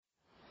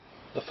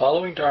The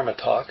following Dharma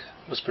talk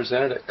was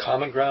presented at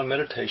Common Ground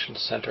Meditation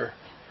Center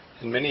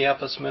in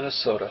Minneapolis,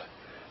 Minnesota,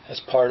 as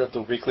part of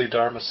the weekly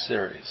Dharma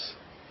series.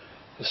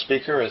 The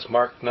speaker is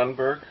Mark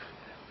Nunberg,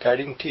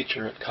 guiding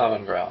teacher at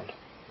Common Ground.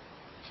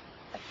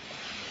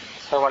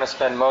 So I want to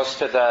spend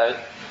most of the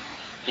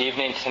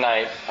evening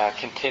tonight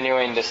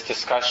continuing this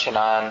discussion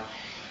on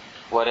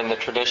what in the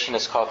tradition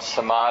is called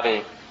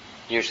samadhi,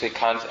 usually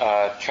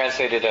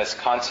translated as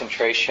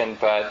concentration,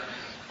 but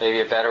maybe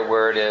a better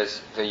word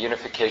is the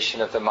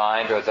unification of the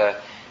mind, or the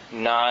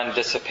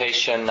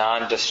non-dissipation,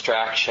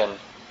 non-distraction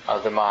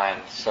of the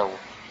mind. So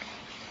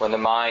when the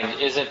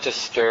mind isn't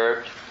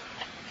disturbed,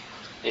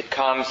 it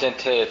comes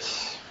into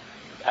its,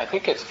 I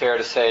think it's fair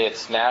to say,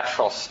 its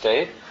natural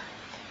state,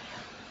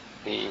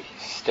 the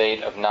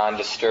state of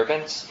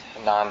non-disturbance,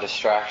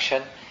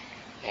 non-distraction,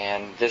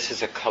 and this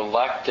is a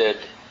collected,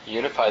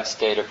 unified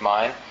state of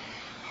mind,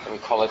 and we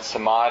call it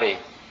samadhi.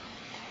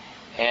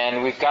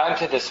 And we've gotten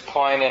to this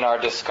point in our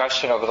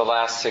discussion over the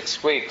last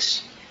 6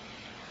 weeks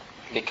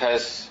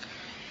because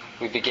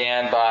we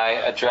began by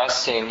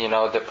addressing,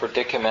 the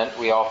predicament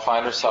we all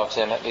find ourselves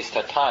in, at least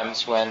at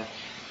times, when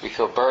we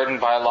feel burdened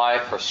by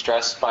life or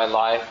stressed by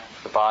life,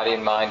 the body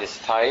and mind is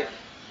tight,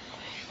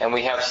 and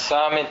we have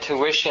some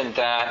intuition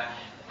that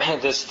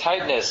this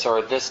tightness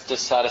or this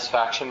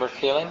dissatisfaction we're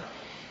feeling,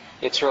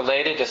 it's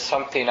related to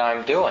something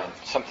I'm doing,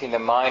 something the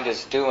mind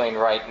is doing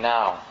right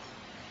now.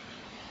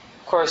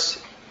 Of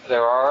course,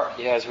 there are,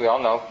 as we all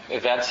know,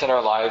 events in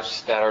our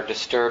lives that are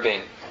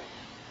disturbing.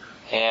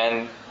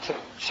 And to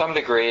some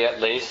degree,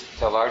 at least,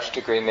 to a large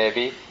degree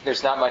maybe,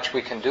 there's not much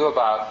we can do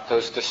about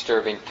those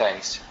disturbing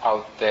things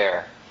out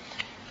there.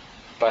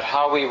 But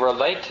how we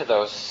relate to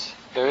those,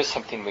 there is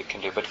something we can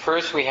do. But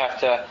first we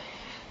have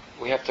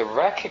to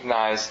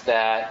recognize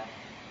that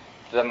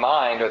the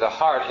mind or the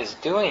heart is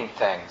doing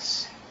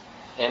things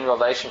in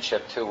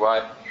relationship to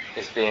what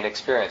is being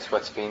experienced,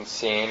 what's being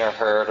seen or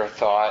heard or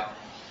thought.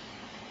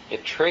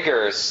 It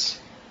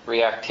triggers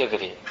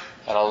reactivity.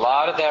 And a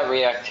lot of that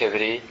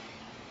reactivity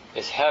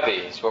is heavy,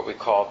 is what we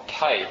call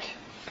tight,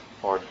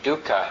 or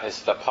dukkha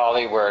is the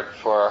Pali word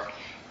for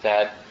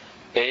that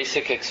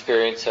basic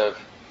experience of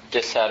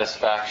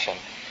dissatisfaction.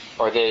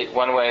 Or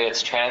one way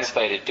it's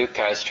translated,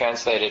 dukkha is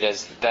translated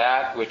as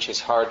that which is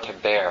hard to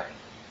bear.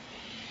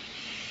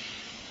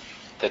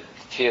 The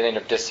feeling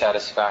of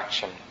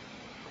dissatisfaction.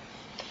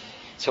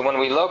 So when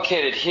we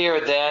locate it here,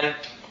 then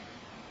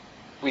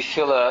we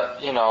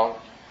feel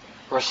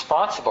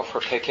responsible for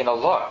taking a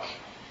look.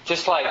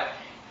 Just like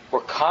we're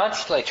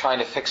constantly trying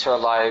to fix our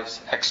lives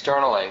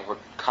externally. We're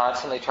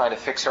constantly trying to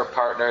fix our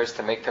partners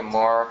to make them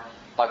more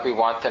like we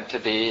want them to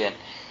be, and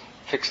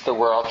fix the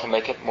world to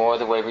make it more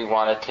the way we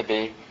want it to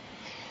be.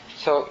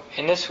 So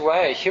in this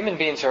way, human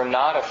beings are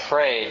not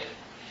afraid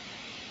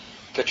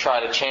to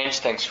try to change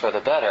things for the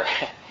better.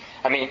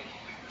 I mean,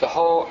 the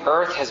whole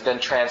earth has been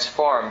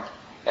transformed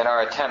in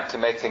our attempt to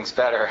make things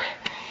better.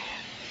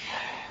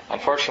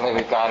 Unfortunately,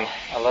 we've gone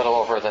a little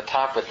over the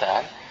top with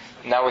that.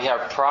 Now we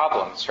have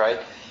problems, right?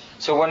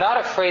 So we're not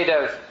afraid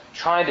of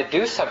trying to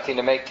do something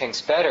to make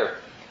things better,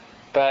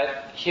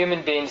 but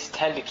human beings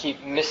tend to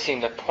keep missing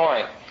the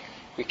point.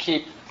 We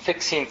keep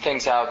fixing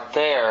things out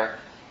there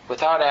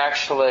without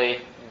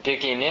actually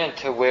digging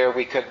into where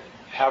we could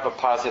have a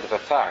positive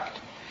effect,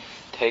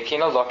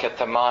 taking a look at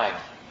the mind.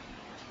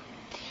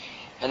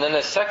 And then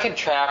the second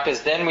trap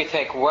is then we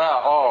think,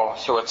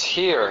 so it's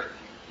here.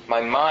 My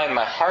mind,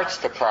 my heart's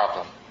the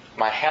problem.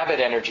 My habit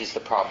energy is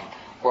the problem.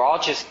 Or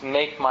I'll just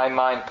make my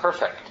mind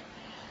perfect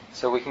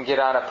so we can get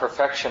on a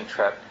perfection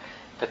trip.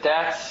 But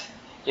that's,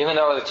 even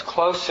though it's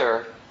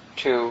closer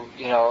to,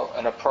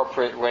 an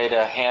appropriate way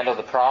to handle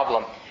the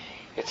problem,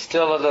 it's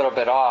still a little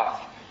bit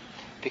off.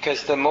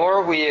 Because the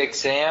more we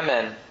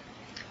examine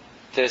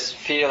this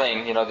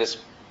feeling, this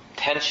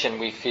tension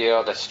we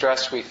feel, the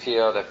stress we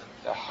feel,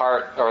 the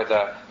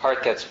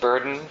heart that's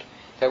burdened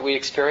that we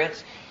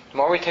experience, the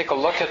more we take a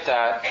look at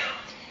that,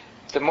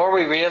 the more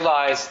we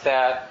realize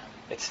that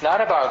it's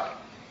not about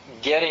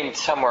getting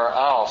somewhere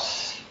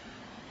else.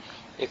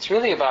 It's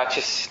really about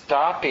just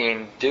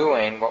stopping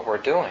doing what we're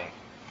doing.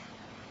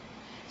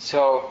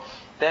 So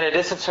then it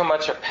isn't so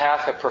much a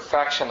path of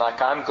perfection,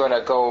 like I'm going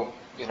to go,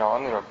 I'm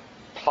going to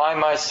apply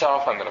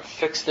myself, I'm going to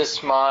fix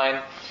this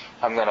mind,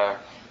 I'm going to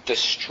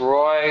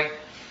destroy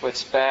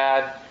what's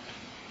bad.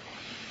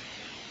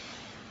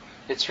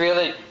 It's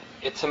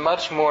a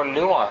much more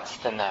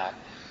nuanced than that.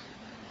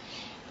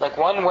 Like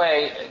one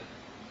way,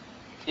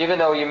 even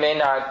though you may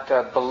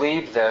not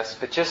believe this,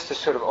 but just to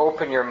sort of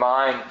open your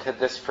mind to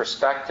this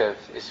perspective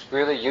is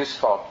really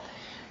useful,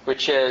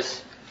 which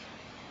is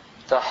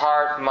the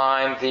heart,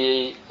 mind,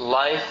 the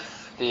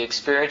life, the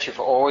experience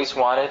you've always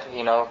wanted,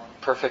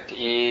 perfect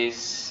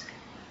ease,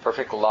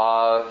 perfect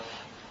love,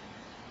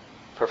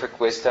 perfect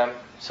wisdom.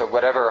 So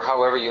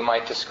however you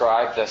might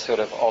describe the sort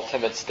of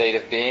ultimate state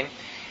of being,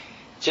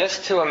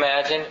 just to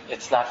imagine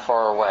it's not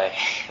far away,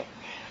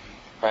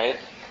 right?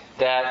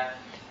 That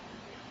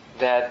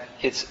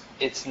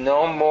it's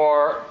no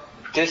more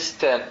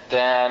distant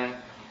than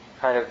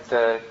kind of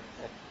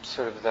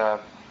the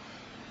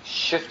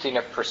shifting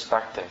of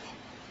perspective.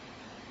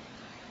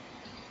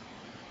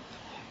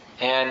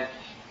 And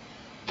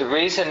the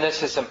reason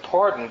this is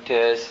important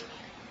is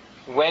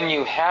when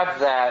you have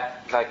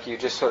that, like you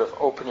just sort of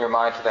open your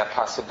mind to that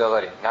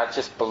possibility, not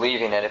just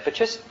believing in it, but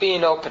just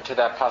being open to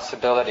that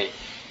possibility,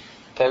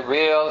 that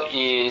real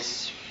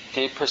ease,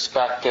 deep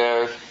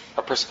perspective,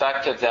 a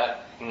perspective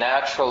that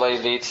naturally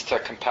leads to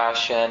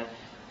compassion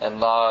and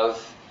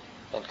love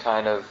and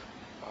kind of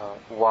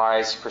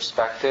wise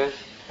perspective,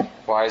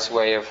 wise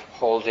way of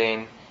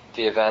holding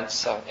the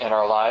events in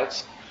our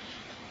lives,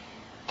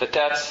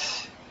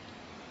 that's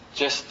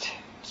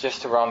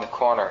just around the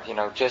corner,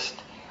 just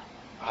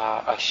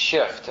a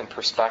shift in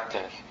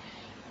perspective.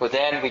 Well,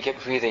 then we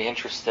get really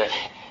interested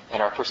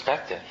in our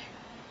perspective,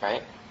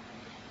 right?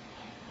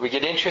 We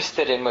get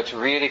interested in what's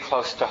really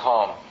close to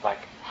home, like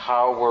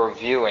how we're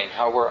viewing,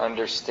 how we're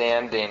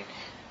understanding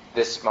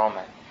this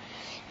moment.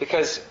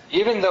 Because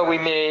even though we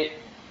may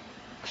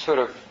sort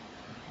of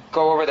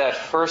go over that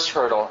first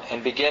hurdle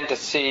and begin to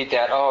see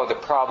that, the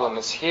problem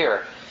is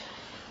here,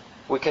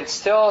 we can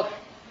still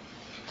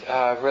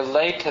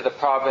relate to the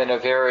problem in a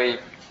very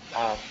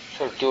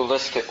sort of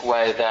dualistic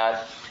way,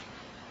 that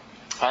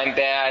I'm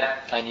bad,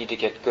 I need to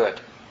get good.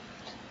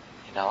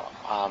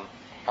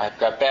 I've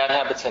got bad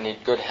habits, I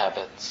need good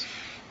habits.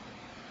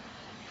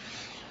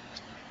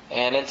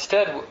 And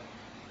instead,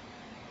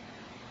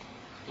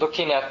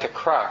 looking at the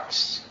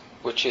crux,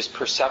 which is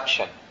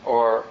perception,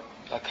 or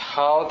like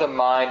how the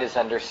mind is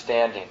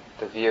understanding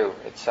the view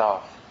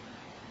itself.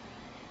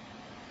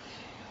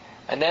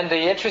 And then the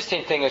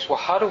interesting thing is, well,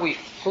 how do we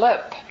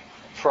flip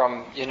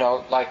from,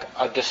 like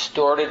a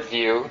distorted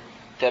view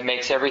that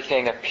makes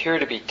everything appear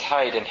to be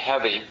tight and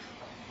heavy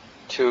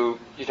to,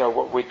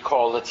 what we'd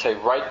call, let's say,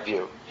 right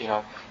view.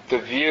 The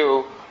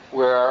view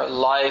where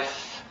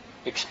life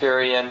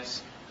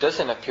experience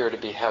doesn't appear to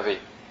be heavy,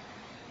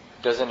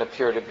 doesn't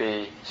appear to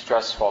be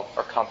stressful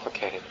or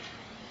complicated.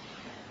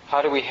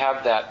 How do we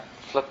have that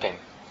flipping,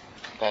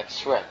 that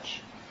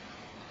switch?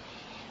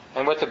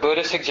 And what the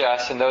Buddha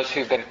suggests, and those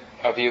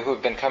of you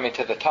who've been coming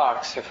to the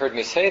talks have heard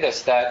me say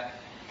this, that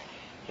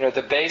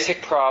the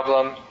basic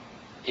problem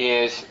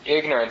is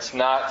ignorance,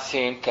 not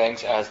seeing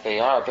things as they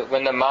are. But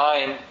when the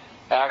mind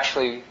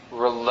actually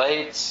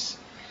relates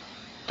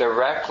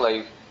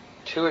directly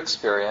to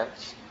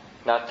experience,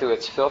 not through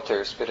its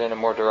filters, but in a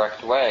more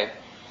direct way,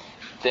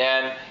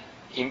 then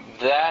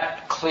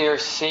that clear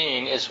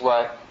seeing is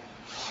what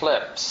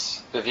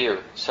flips the view.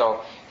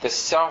 So the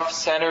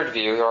self-centered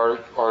view,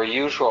 or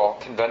usual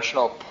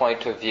conventional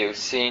point of view,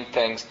 seeing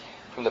things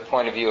from the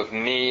point of view of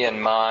me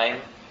and mine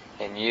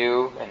and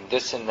you and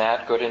this and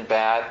that, good and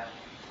bad,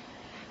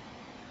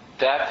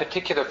 that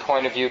particular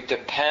point of view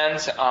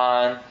depends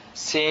on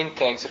seeing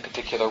things a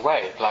particular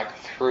way, like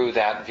through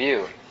that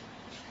view,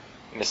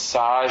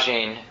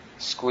 massaging,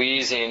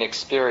 squeezing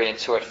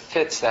experience so it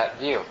fits that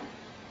view.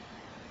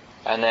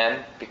 And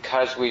then,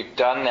 because we've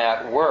done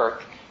that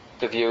work,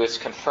 the view is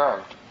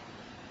confirmed.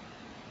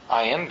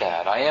 I am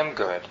bad, I am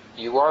good,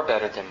 you are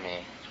better than me,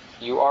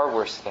 you are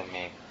worse than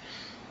me.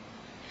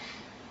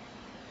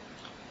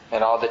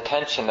 And all the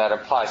tension that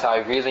implies, I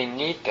really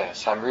need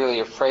this, I'm really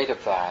afraid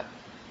of that.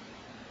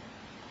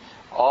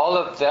 All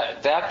of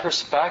that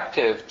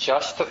perspective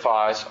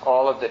justifies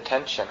all of the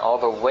tension, all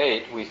the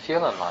weight we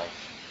feel in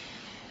life.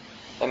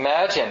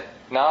 Imagine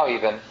now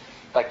even,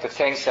 like the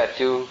things that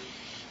do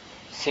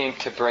seem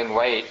to bring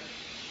weight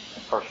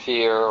or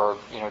fear or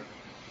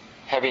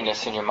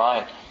heaviness in your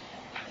mind.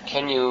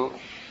 Can you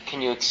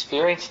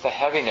experience the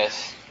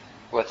heaviness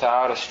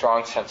without a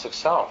strong sense of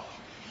self?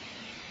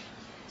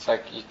 It's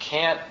like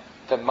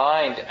the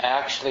mind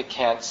actually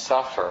can't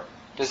suffer.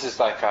 This is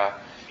like a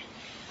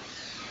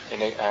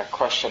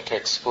question to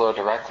explore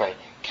directly.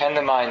 Can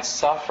the mind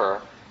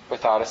suffer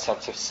without a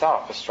sense of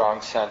self, a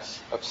strong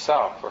sense of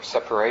self or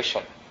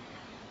separation?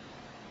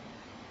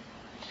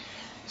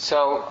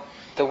 So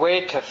the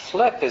way to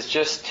flip is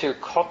just to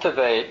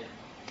cultivate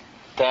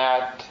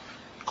that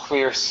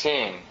clear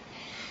seeing.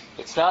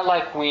 It's not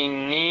like we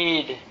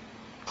need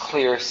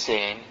clear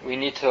seeing. We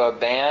need to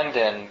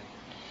abandon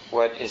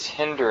what is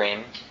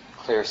hindering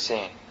clear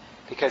seeing.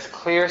 Because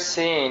clear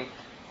seeing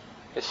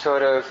is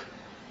sort of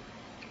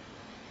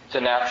the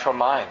natural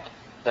mind.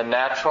 The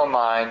natural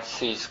mind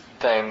sees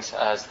things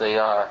as they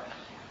are.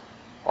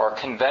 Or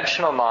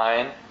conventional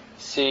mind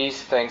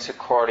sees things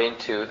according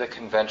to the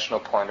conventional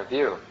point of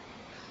view.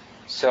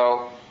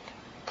 So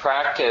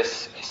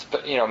practice,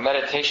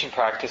 meditation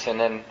practice, and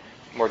then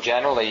more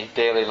generally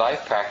daily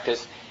life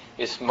practice,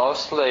 is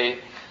mostly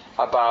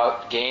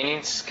about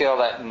gaining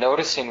skill at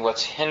noticing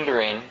what's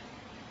hindering,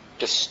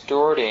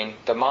 distorting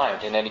the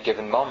mind in any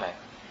given moment.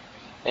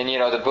 And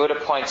the Buddha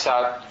points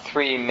out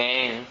three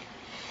main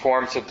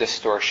forms of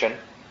distortion: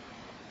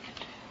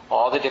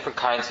 all the different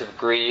kinds of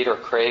greed or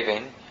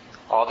craving,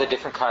 all the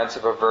different kinds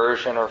of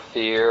aversion or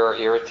fear or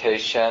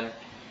irritation,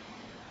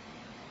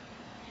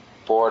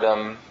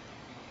 boredom,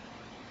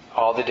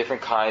 all the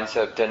different kinds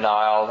of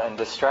denial and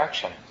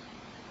distraction,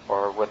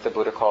 or what the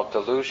Buddha called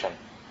delusion.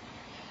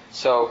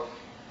 So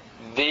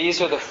these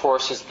are the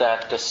forces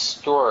that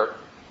distort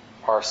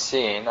our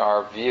seeing,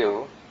 our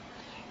view,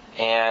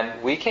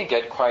 and we can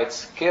get quite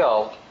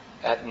skilled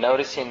at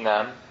noticing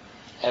them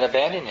and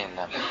abandoning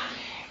them.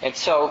 And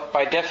so,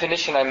 by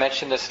definition, I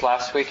mentioned this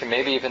last week and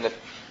maybe even the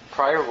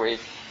prior week,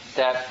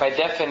 that by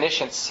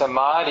definition,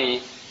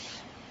 samadhi,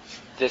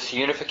 this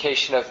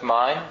unification of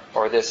mind,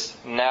 or this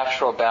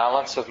natural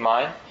balance of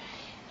mind,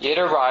 it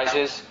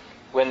arises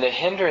when the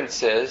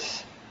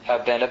hindrances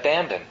have been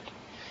abandoned.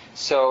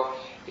 So,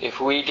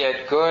 if we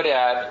get good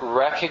at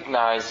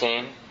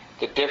recognizing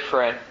the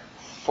different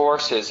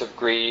forces of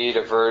greed,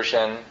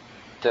 aversion,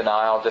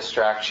 denial,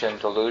 distraction,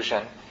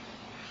 delusion,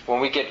 when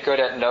we get good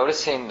at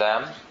noticing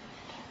them,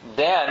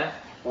 then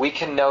we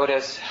can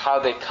notice how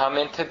they come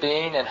into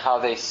being and how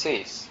they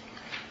cease.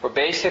 We're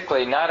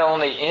basically not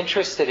only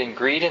interested in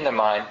greed in the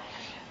mind,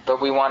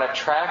 but we want to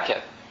track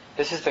it.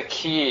 This is the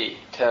key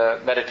to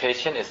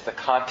meditation, is the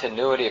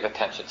continuity of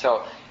attention.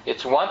 So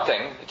it's one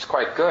thing, it's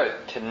quite good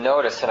to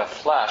notice in a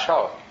flash,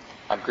 oh,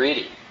 I'm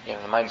greedy,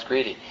 the mind's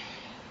greedy.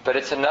 But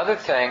it's another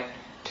thing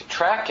to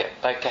track it,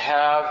 like to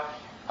have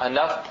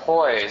enough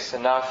poise,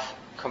 enough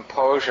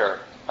composure,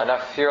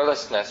 enough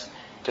fearlessness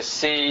to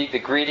see the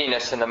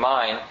greediness in the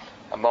mind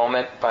a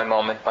moment by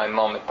moment by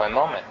moment by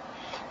moment.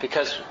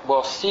 Because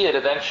we'll see it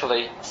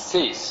eventually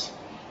cease.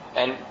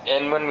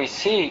 And when we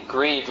see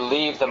greed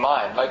leave the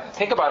mind, like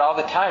think about all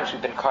the times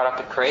we've been caught up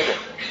in craving,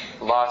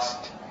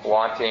 lust,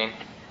 wanting,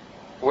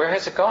 where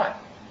has it gone?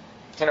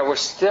 We're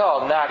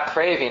still not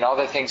craving all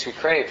the things we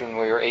craved when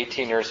we were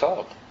 18 years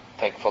old,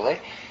 thankfully.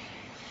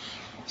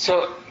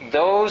 So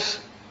those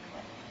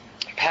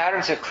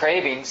patterns of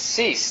craving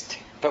ceased,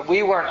 but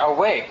we weren't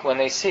awake when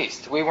they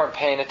ceased. We weren't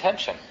paying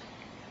attention.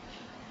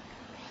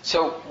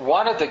 So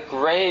one of the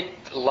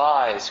great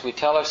lies we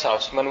tell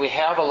ourselves when we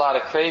have a lot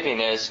of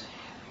craving is,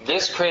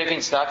 this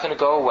craving's not going to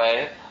go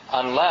away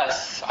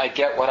unless I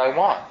get what I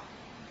want,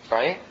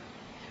 right?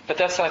 But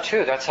that's not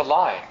true. That's a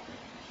lie.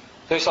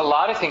 There's a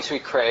lot of things we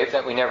crave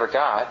that we never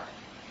got,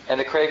 and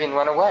the craving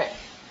went away.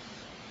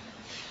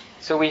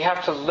 So we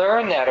have to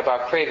learn that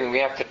about craving. We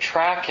have to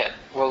track it.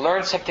 We'll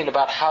learn something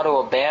about how to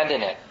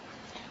abandon it,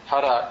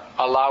 how to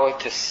allow it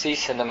to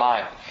cease in the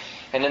mind.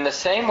 And in the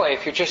same way,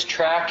 if you're just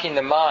tracking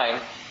the mind,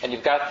 and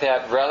you've got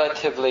that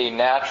relatively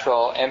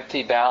natural,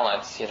 empty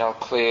balance,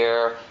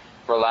 clear,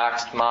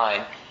 relaxed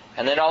mind,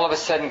 and then all of a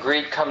sudden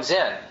greed comes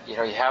in. You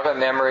have a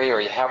memory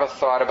or you have a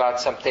thought about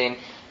something,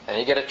 and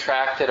you get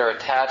attracted or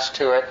attached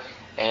to it,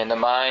 and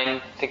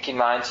the thinking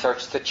mind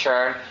starts to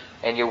churn,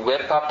 and you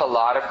whip up a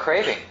lot of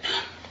craving.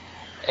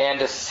 And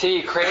to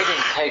see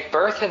craving take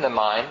birth in the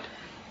mind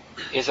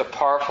is a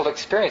powerful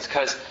experience,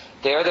 because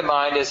there the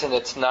mind is in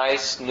its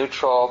nice,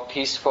 neutral,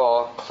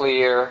 peaceful,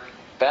 clear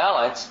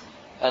balance,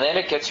 and then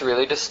it gets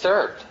really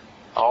disturbed,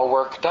 all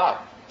worked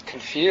up,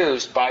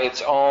 confused by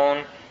its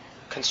own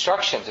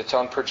constructions, its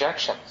own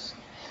projections.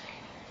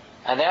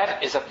 And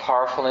that is a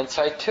powerful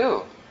insight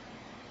too,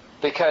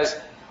 because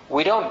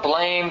we don't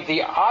blame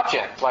the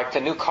object, like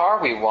the new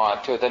car we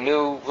want or the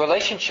new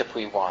relationship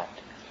we want,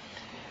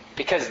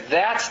 because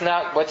that's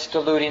not what's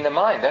deluding the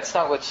mind. That's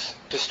not what's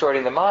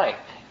distorting the mind.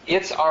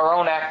 It's our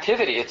own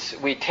activity.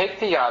 We take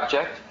the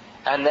object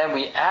and then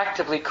we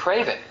actively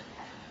crave it.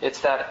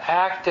 It's that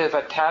active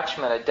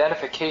attachment,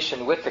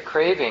 identification with the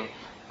craving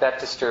that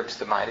disturbs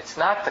the mind. It's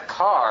not the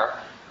car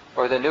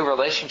or the new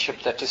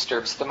relationship that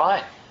disturbs the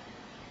mind.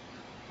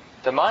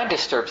 The mind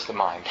disturbs the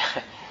mind.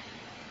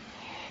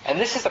 And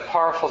this is a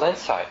powerful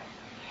insight.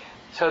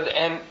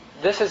 And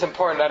this is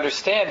important to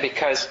understand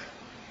because,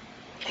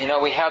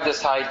 we have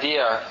this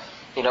idea,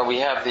 we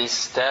have these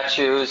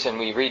statues and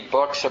we read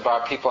books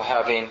about people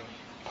having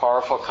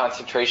powerful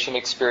concentration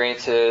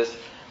experiences,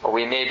 or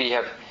we maybe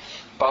have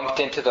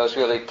bumped into those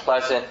really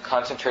pleasant,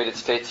 concentrated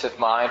states of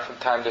mind from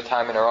time to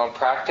time in our own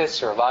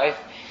practice or life.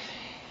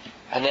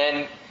 And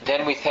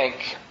then we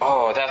think,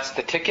 oh, that's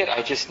the ticket,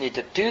 I just need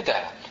to do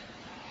that.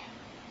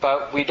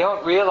 But we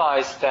don't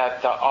realize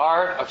that the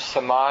art of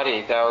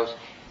samadhi,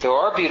 there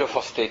are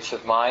beautiful states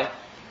of mind,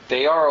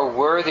 they are a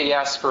worthy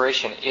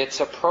aspiration. It's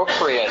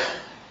appropriate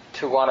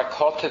to want to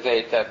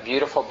cultivate that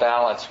beautiful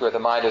balance where the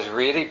mind is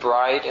really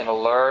bright and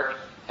alert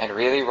and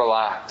really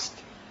relaxed,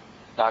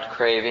 not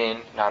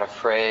craving, not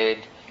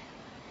afraid,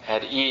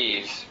 at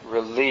ease,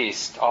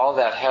 released, all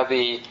that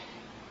heavy,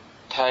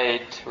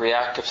 tight,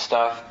 reactive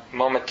stuff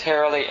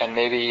momentarily and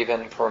maybe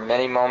even for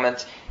many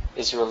moments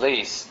is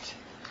released.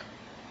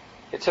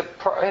 It's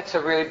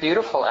a really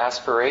beautiful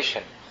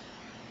aspiration.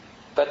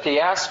 But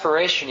the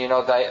aspiration,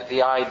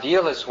 the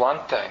ideal is one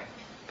thing.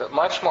 But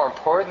much more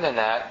important than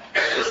that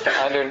is to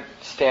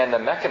understand the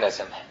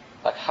mechanism.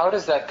 Like, how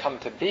does that come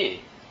to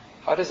be?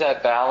 How does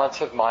that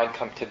balance of mind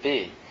come to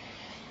be?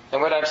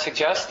 And what I'm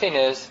suggesting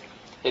is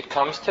it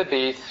comes to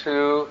be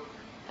through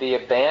the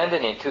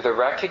abandoning, through the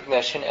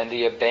recognition and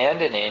the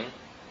abandoning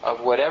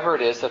of whatever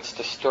it is that's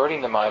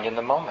distorting the mind in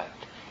the moment.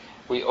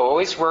 We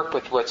always work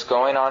with what's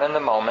going on in the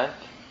moment,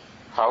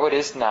 how it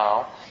is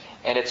now,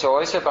 and it's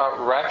always about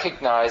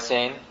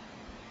recognizing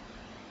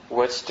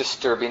what's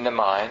disturbing the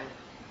mind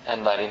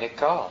and letting it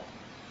go.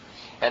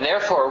 And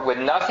therefore,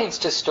 when nothing's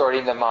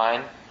distorting the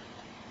mind,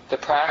 the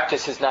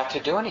practice is not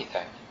to do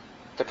anything.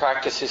 The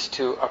practice is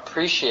to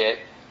appreciate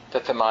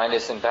that the mind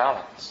is in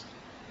balance.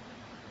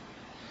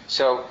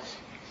 So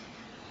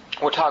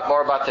we'll talk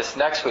more about this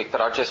next week,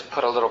 but I'll just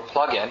put a little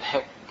plug in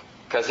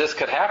because this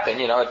could happen.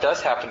 It does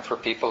happen for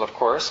people, of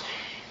course,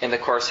 in the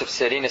course of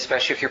sitting,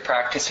 especially if your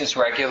practice is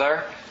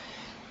regular.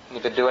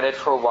 You've been doing it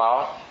for a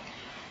while.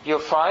 You'll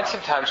find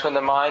sometimes when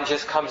the mind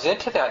just comes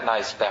into that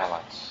nice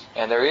balance,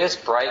 and there is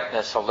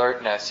brightness,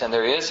 alertness, and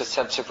there is a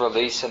sense of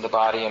release in the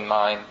body and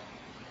mind.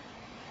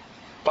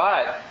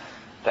 But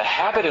the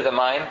habit of the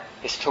mind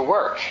is to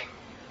work.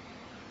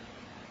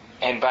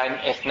 And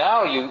if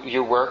now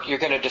you work,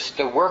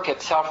 the work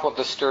itself will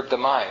disturb the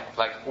mind.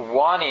 Like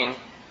wanting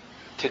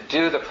to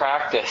do the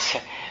practice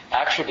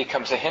actually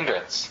becomes a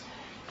hindrance.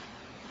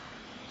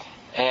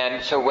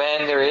 And so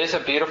when there is a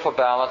beautiful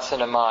balance in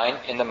the mind,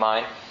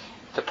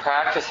 the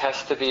practice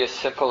has to be as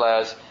simple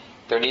as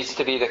there needs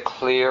to be the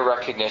clear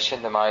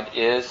recognition the mind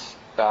is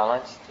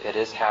balanced, it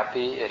is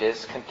happy, it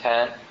is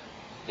content,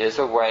 it is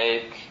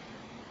awake,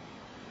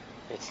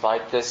 it's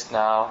like this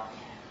now,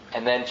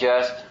 and then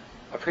just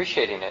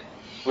appreciating it,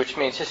 which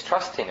means just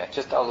trusting it,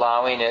 just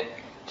allowing it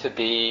to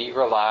be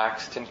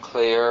relaxed and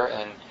clear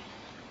and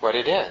what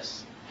it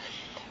is.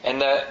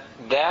 And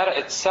that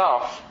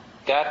itself,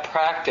 that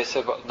practice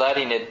of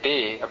letting it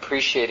be,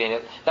 appreciating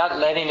it, not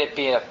letting it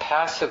be in a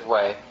passive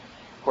way,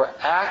 we're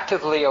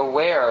actively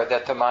aware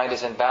that the mind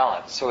is in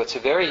balance. So it's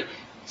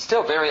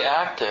still very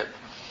active,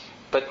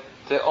 but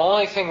the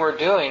only thing we're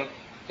doing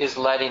is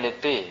letting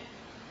it be.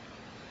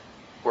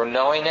 We're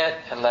knowing it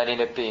and letting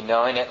it be,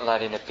 knowing it and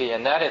letting it be.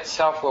 And that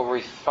itself will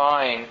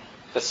refine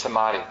the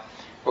samadhi.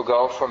 We'll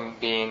go from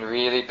being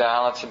really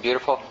balanced and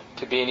beautiful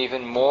to being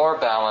even more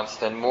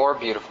balanced and more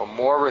beautiful,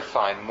 more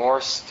refined,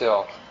 more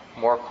still,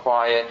 more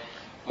quiet,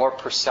 more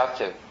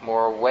perceptive,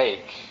 more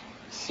awake,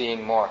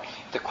 seeing more.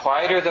 The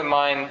quieter the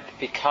mind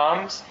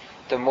becomes,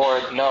 the more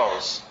it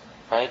knows.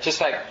 Right?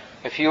 Just like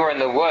if you were in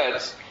the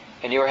woods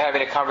and you were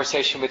having a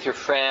conversation with your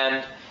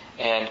friend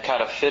and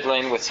kind of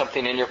fiddling with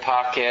something in your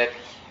pocket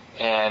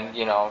and,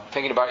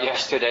 thinking about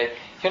yesterday,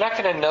 you're not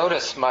going to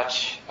notice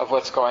much of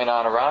what's going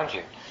on around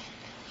you.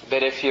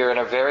 But if you're in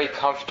a very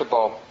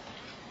comfortable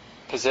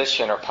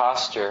position or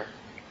posture,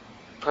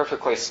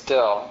 perfectly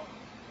still,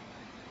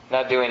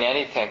 not doing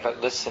anything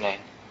but listening,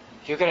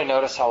 you're going to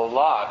notice a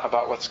lot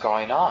about what's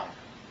going on.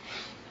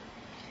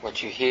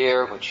 What you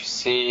hear, what you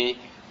see,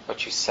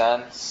 what you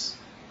sense.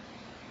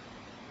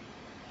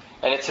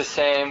 And it's the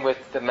same with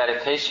the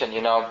meditation.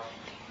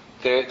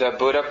 The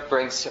Buddha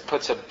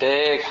puts a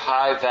big,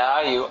 high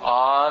value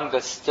on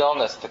the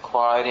stillness, the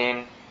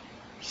quieting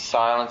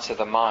silence of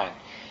the mind.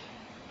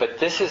 But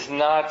this is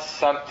not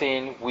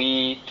something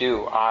we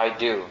do, I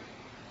do.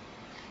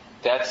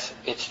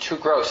 It's too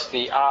gross.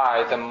 The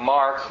I, the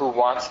mark who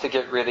wants to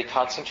get really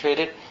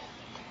concentrated,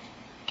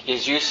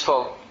 is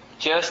useful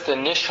just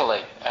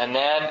initially, and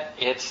then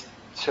it's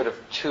sort of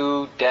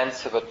too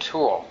dense of a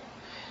tool.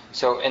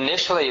 So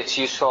initially it's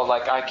useful,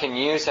 like I can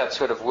use that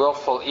sort of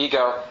willful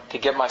ego to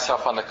get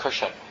myself on the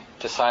cushion,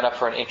 to sign up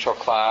for an intro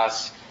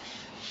class,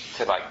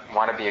 to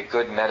want to be a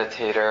good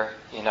meditator,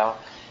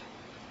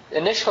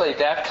 Initially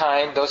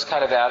those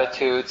kind of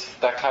attitudes,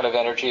 that kind of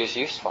energy is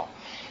useful.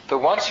 But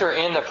once you're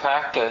in the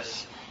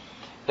practice,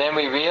 then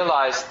we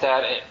realize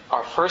that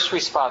our first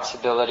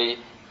responsibility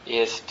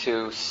is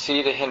to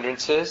see the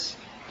hindrances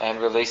and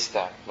release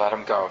them, let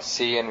them go,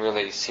 see and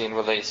release, see and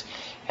release.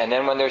 And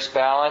then when there's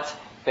balance,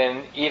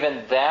 then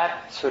even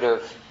that sort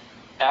of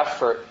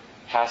effort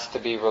has to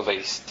be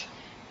released.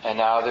 And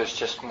now there's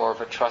just more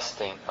of a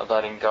trusting, a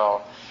letting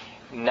go,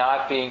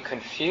 not being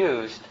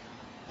confused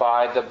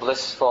by the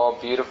blissful,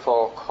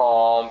 beautiful,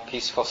 calm,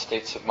 peaceful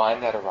states of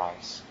mind that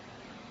arise.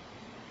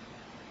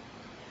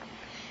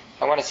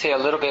 I want to say a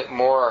little bit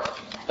more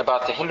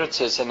about the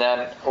hindrances and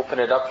then open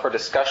it up for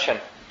discussion.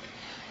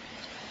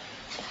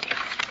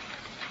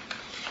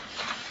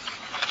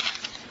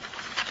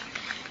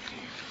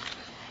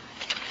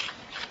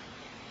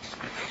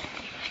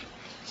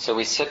 So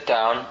we sit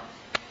down,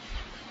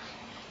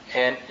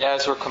 and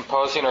as we're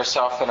composing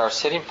ourselves in our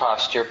sitting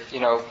posture,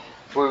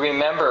 we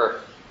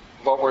remember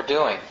what we're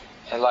doing.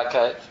 And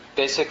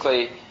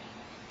basically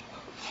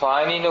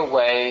finding a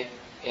way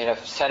in a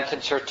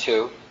sentence or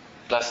two,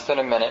 less than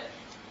a minute,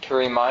 to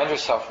remind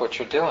yourself what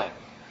you're doing.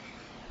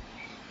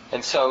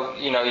 And so,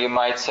 you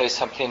might say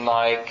something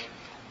like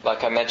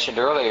I mentioned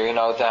earlier,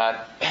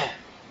 that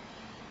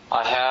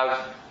I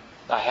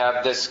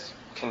have this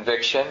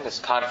conviction, this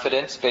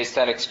confidence based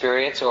on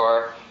experience,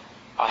 or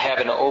I have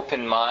an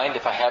open mind.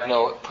 If I have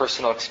no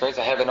personal experience,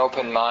 I have an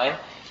open mind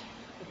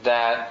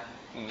that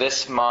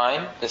this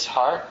mind, this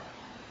heart,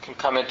 can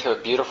come into a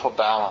beautiful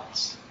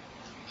balance.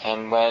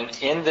 And when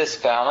in this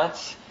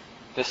balance,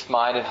 this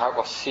mind and heart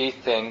will see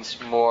things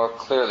more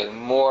clearly,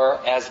 more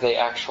as they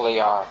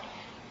actually are.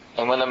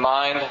 And when the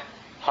mind,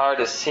 heart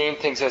is seeing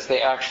things as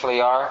they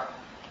actually are,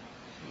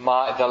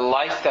 the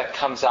life that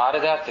comes out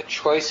of that, the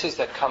choices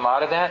that come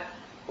out of that,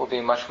 will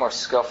be much more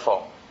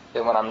skillful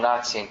than when I'm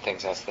not seeing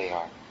things as they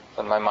are,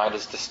 when my mind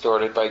is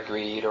distorted by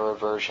greed or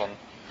aversion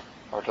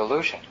or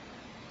delusion.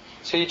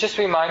 So you just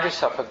remind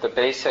yourself of the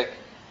basic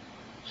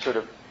sort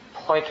of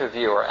point of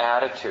view or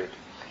attitude.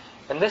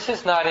 And this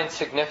is not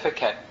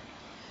insignificant.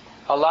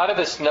 a lot of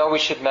us know we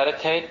should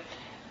meditate,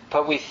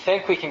 but we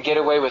think we can get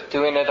away with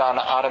doing it on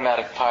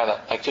automatic pilot,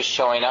 like just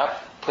showing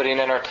up, putting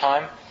in our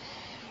time.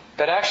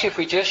 But actually, if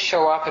we just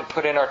show up and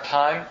put in our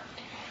time,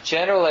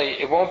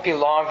 generally it won't be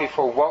long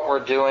before what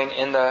we're doing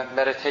in the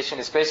meditation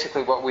is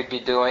basically what we'd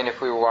be doing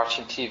if we were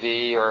watching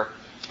TV or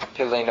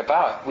piddling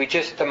about.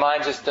 The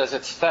mind just does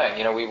its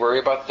thing. We worry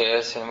about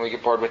this, and we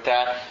get bored with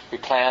that. We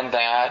plan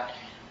that,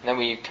 and then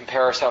we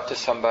compare ourselves to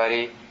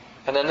somebody,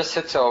 and then this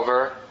sits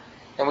over,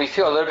 and we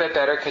feel a little bit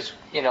better because,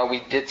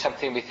 we did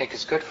something we think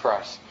is good for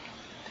us.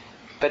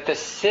 But the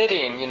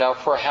sitting,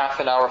 for half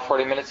an hour,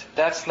 40 minutes,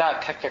 that's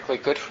not technically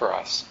good for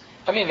us.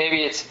 I mean,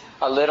 maybe it's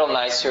a little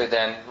nicer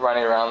than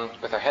running around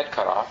with our head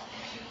cut off.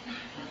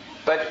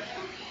 But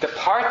the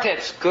part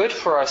that's good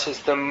for us is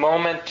the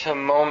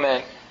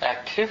moment-to-moment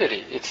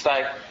activity. It's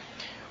like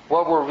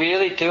what we're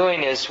really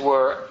doing is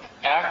we're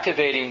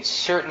activating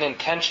certain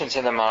intentions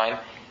in the mind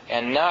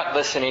and not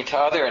listening to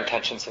other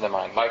intentions in the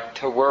mind, like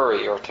to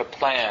worry or to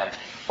plan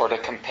or to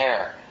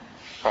compare,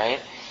 right?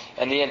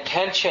 And the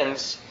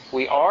intentions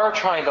we are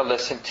trying to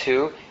listen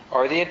to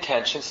are the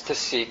intentions to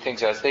see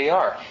things as they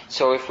are.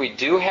 So if we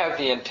do have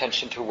the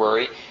intention to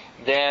worry,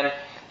 then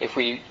if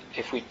we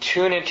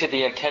tune into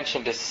the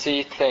intention to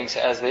see things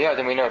as they are,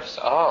 then we notice,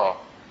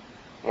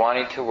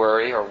 wanting to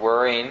worry or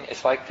worrying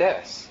is like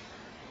this.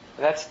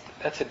 That's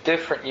a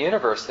different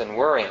universe than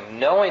worrying.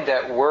 Knowing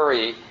that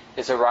worry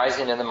is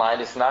arising in the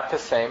mind is not the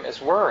same as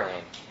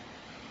worrying.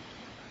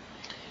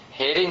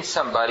 Hating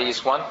somebody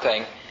is one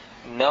thing.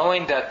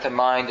 Knowing that the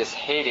mind is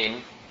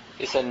hating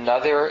is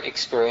another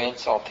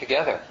experience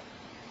altogether.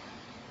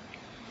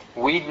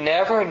 We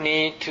never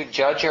need to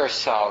judge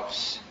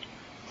ourselves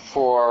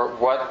for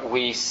what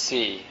we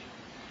see,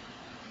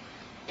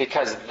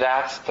 because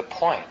that's the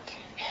point.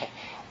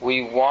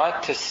 We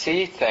want to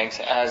see things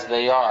as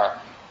they are.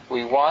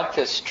 We want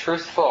this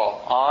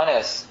truthful,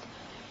 honest,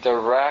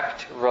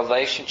 direct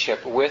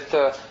relationship with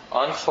the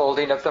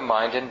unfolding of the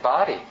mind and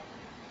body.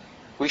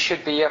 We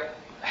should be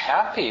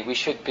happy, we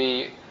should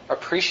be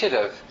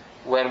appreciative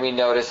when we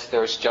notice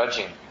there's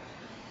judging.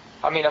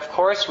 I mean, of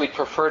course, we'd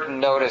prefer to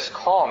notice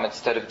calm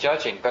instead of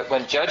judging, but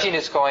when judging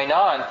is going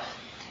on,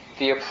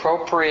 the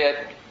appropriate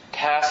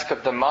task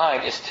of the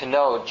mind is to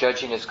know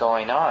judging is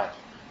going on.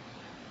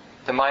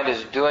 The mind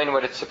is doing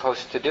what it's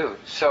supposed to do.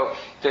 So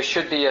there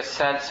should be a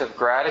sense of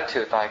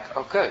gratitude, like,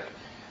 oh good,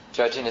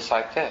 judging is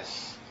like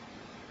this.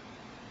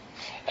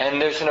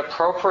 And there's an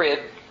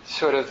appropriate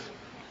sort of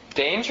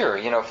danger,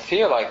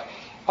 fear, like,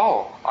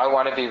 oh, I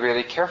want to be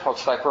really careful.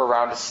 It's like we're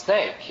around a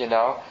snake,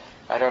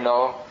 I don't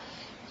know,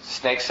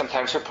 snakes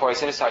sometimes are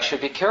poisonous, I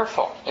should be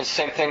careful. And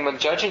same thing with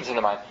judging's in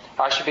the mind.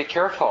 I should be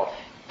careful.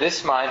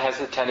 This mind has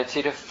the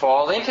tendency to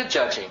fall into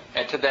judging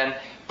and to then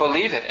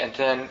believe it and to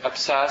then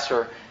obsess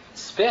or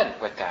spin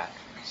with that.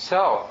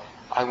 So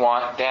I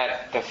want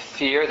that the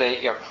fear,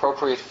 the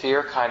appropriate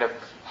fear kind of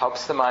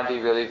helps the mind be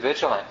really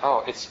vigilant.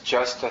 Oh, it's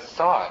just a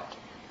thought.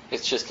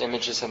 It's just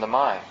images in the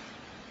mind.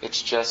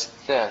 It's just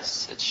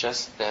this. It's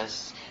just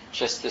this.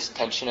 Just this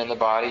tension in the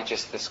body,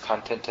 just this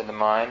content in the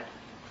mind.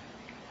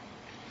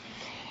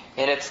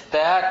 And it's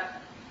that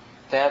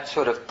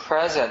sort of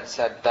presence,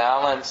 that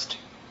balanced,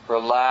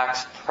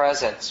 relaxed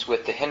presence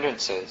with the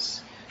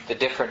hindrances, the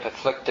different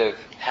afflictive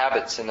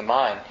habits in the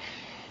mind,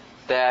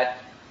 that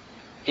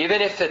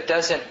even if it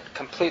doesn't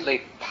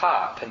completely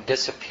pop and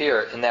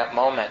disappear in that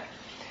moment,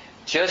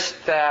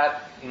 just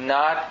that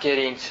not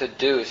getting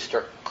seduced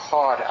or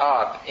caught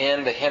up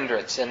in the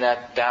hindrance, in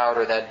that doubt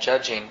or that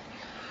judging,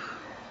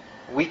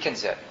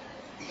 weakens it.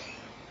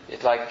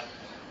 It's like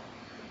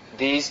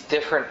these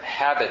different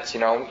habits,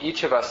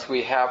 each of us,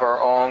 we have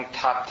our own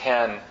top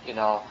 10,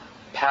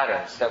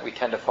 patterns that we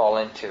tend to fall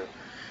into.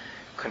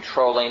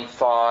 Controlling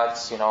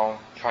thoughts,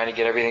 trying to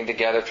get everything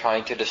together,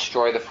 trying to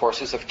destroy the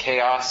forces of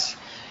chaos.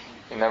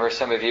 Remember,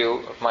 some of you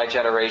of my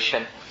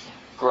generation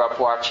grew up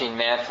watching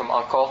Man from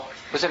U.N.C.L.E.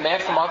 Was it Man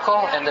from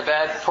U.N.C.L.E. and the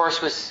bad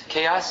force was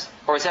chaos?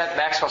 Or was that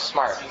Maxwell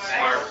Smart?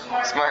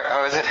 Smart.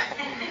 Oh, is it?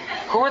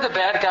 Who were the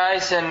bad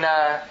guys in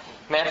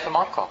Man from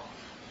U.N.C.L.E.?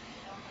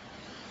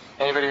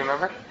 Anybody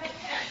remember?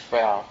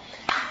 Well,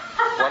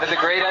 one of the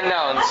great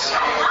unknowns.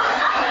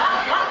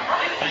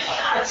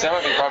 Some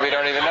of you probably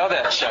don't even know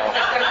that show.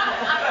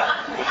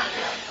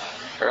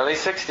 Early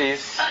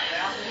 60s.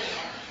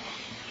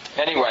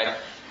 Anyway,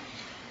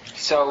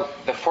 so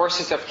the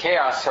forces of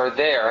chaos are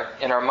there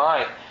in our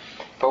mind,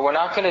 but we're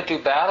not going to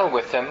do battle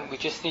with them. We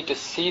just need to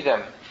see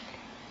them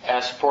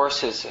as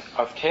forces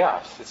of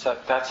chaos.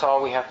 That's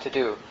all we have to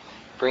do.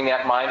 Bring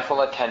that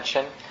mindful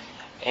attention,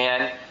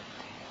 and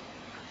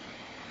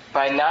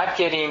by not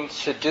getting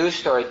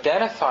seduced or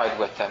identified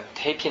with them,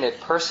 taking it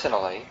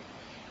personally,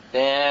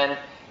 then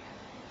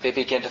they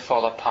begin to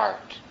fall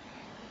apart.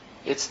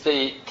 It's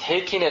the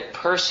taking it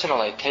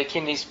personally,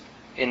 taking these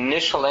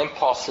initial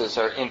impulses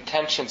or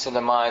intentions in the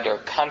mind or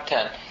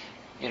content,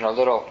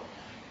 little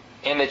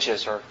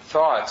images or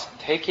thoughts,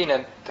 taking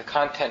the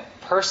content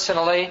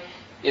personally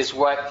is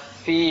what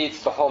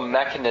feeds the whole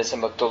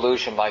mechanism of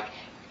delusion, like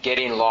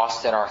getting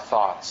lost in our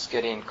thoughts,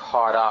 getting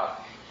caught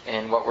up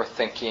in what we're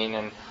thinking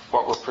and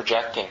what we're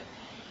projecting.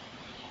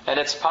 And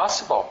it's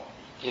possible,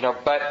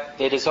 but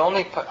it is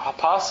only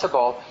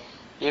possible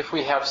if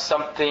we have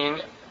something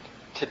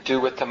to do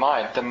with the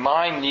mind. The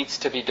mind needs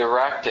to be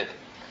directed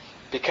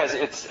because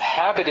its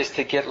habit is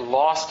to get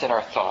lost in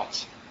our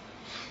thoughts.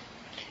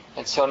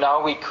 And so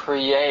now we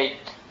create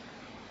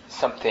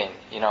something,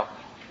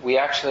 We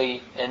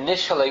actually,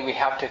 initially we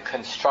have to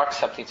construct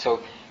something.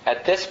 So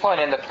at this point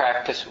in the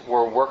practice,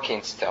 we're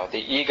working still. The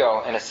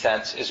ego, in a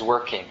sense, is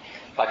working.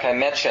 Like I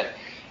mentioned,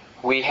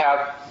 we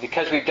have,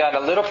 because we've done a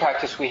little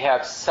practice, we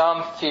have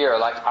some fear,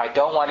 like I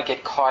don't want to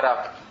get caught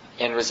up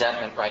in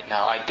resentment right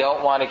now. I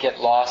don't want to get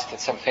lost in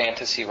some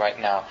fantasy right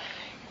now.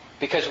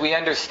 Because we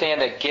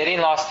understand that getting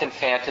lost in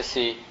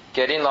fantasy,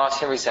 getting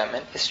lost in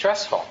resentment is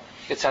stressful.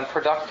 It's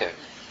unproductive.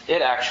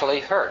 It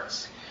actually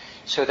hurts.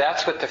 So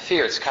that's what the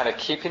fear is, kind of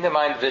keeping the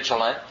mind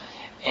vigilant.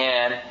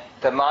 And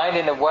the mind,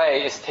 in a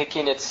way, is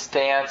taking its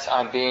stance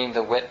on being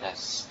the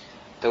witness.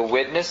 The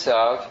witness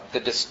of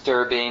the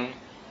disturbing,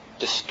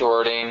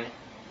 distorting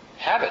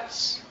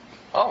habits.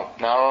 Oh,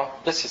 now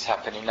this is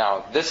happening,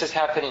 now this is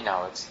happening,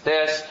 now it's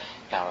this,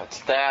 now it's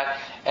that.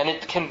 And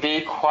it can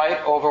be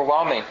quite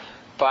overwhelming.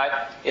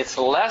 But it's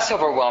less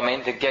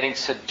overwhelming than getting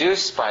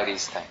seduced by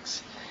these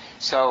things.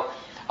 So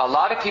a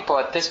lot of people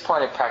at this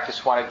point in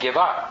practice want to give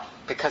up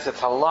because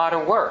it's a lot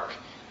of work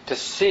to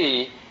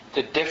see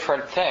the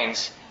different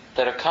things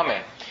that are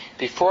coming.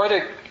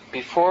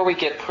 Before we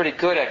get pretty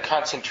good at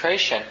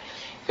concentration,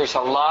 there's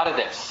a lot of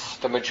this.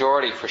 The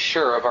majority, for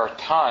sure, of our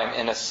time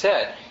in a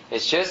sit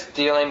is just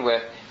dealing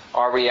with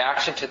our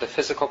reaction to the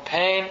physical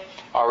pain,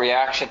 our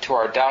reaction to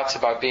our doubts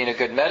about being a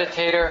good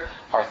meditator,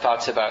 our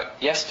thoughts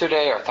about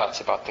yesterday, our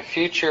thoughts about the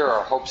future,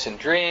 our hopes and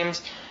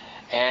dreams,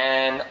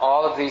 and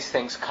all of these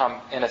things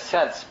come, in a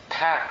sense,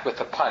 packed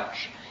with a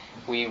punch.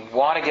 We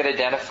want to get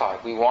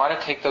identified. We want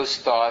to take those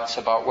thoughts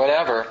about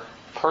whatever,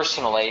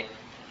 personally,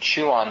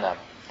 chew on them.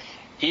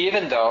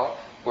 Even though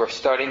we're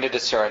starting to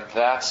discern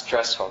that's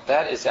stressful.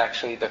 That is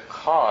actually the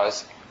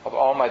cause of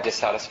all my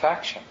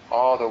dissatisfaction,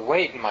 all the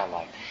weight in my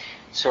life.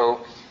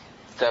 So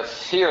the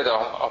fear, the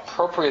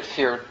appropriate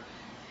fear,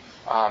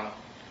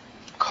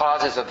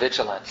 causes a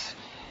vigilance.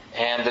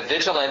 And the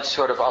vigilance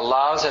sort of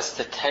allows us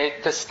to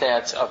take the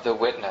stance of the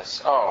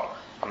witness. Oh,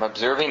 I'm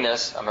observing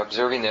this,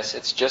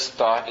 it's just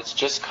thought, it's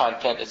just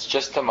content, it's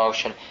just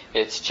emotion,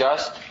 it's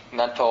just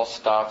mental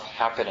stuff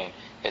happening,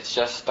 it's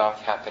just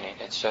stuff happening,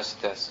 it's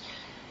just this.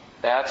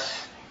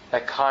 That's a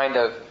kind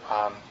of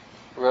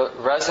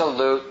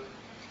resolute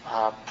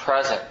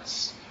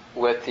presence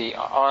with the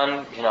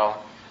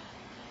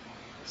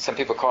some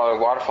people call it a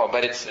waterfall,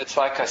 but it's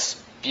like a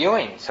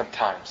spewing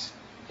sometimes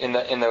in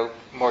the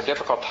more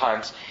difficult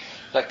times.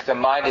 Like the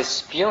mind is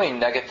spewing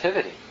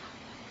negativity,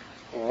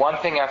 one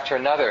thing after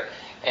another,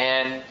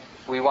 and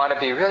we want to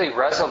be really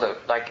resolute.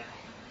 Like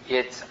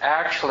it's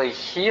actually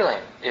healing,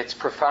 it's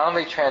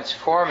profoundly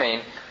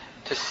transforming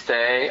to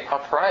stay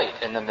upright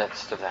in the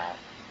midst of that,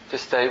 to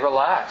stay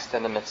relaxed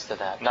in the midst of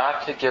that,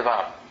 not to give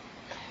up,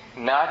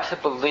 not to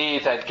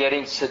believe that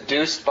getting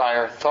seduced by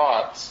our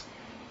thoughts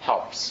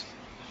helps,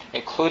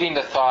 including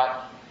the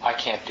thought, I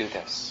can't do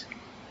this.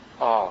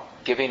 Oh,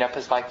 giving up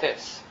is like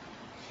this.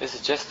 This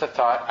is just a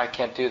thought, I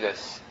can't do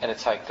this, and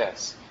it's like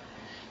this.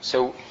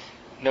 So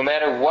no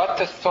matter what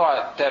the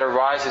thought that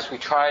arises, we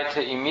try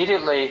to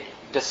immediately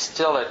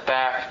distill it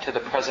back to the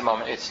present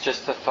moment. It's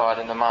just a thought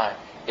in the mind.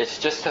 It's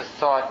just a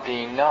thought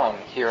being known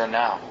here and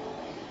now.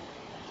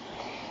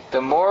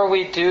 The more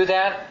we do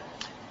that,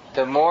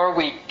 the more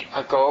we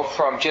go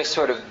from just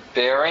sort of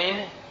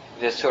bearing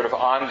this sort of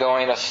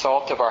ongoing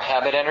assault of our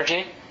habit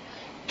energy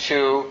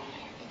to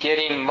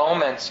getting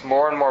moments,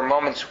 more and more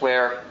moments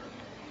where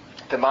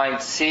the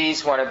mind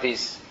sees one of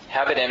these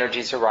habit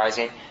energies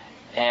arising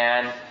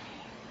and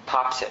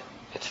pops it.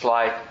 It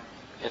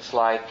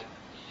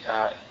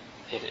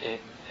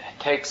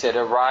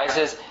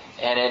arises,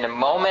 and in a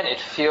moment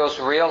it feels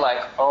real,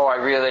 like, oh, I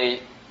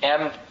really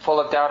am full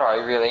of doubt, or I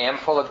really am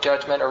full of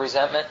judgment or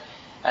resentment.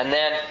 And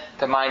then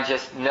the mind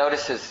just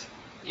notices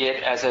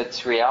it as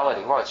its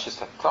reality. Well, it's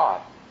just a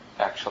thought,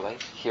 actually,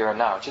 here and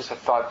now. It's just a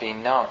thought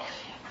being known.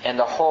 And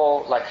the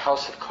whole, like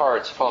house of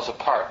cards, falls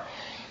apart.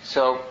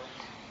 So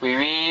we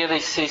really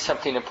see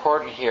something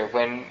important here.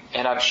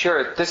 And I'm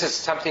sure this is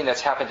something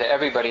that's happened to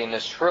everybody in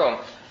this room.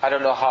 I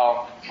don't know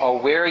how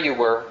aware you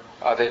were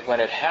of it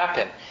when it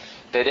happened.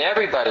 But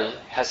everybody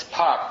has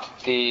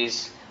popped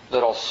these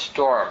little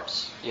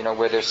storms,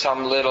 where there's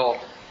some little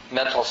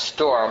mental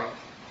storm,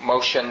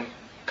 motion,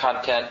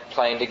 content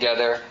playing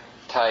together,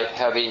 tight,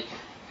 heavy,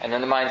 and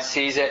then the mind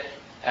sees it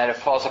and it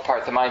falls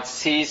apart. The mind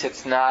sees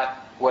it's not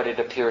what it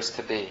appears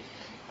to be. It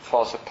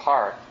falls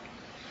apart.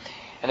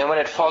 And then when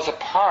it falls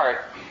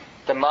apart,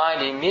 the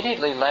mind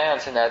immediately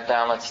lands in that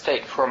balanced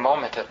state, for a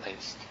moment at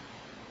least,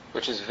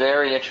 which is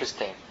very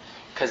interesting.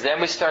 Because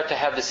then we start to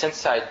have this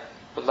insight,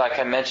 like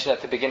I mentioned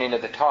at the beginning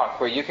of the talk,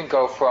 where you can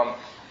go from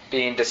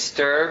being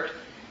disturbed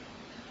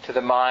to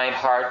the mind,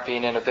 heart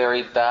being in a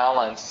very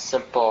balanced,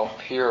 simple,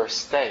 pure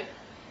state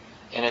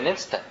in an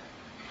instant.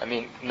 I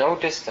mean, no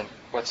distant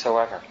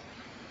whatsoever.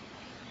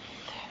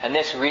 And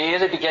this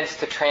really begins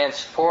to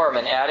transform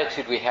an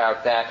attitude we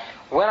have that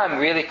when I'm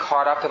really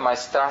caught up in my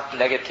stuff,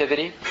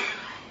 negativity,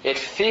 it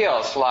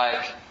feels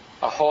like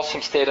a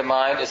wholesome state of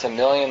mind is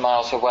 1,000,000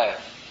 miles away,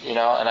 and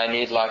I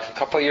need like a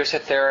couple of years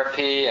of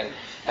therapy and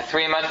a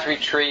 3-month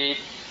retreat,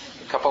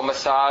 a couple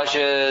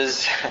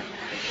massages,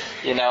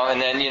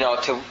 and then,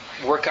 to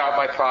work out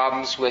my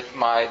problems with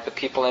the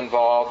people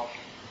involved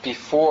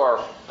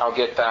before I'll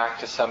get back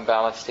to some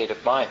balanced state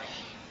of mind.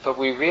 But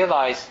we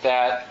realize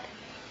that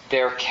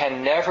there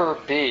can never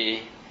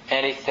be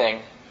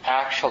anything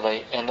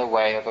actually in the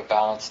way of a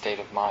balanced state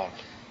of mind,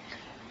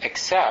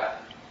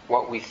 except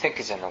what we think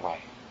is in the way.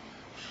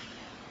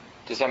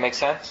 Does that make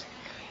sense?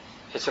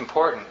 It's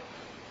important.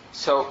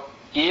 So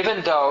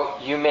even though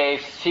you may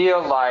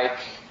feel like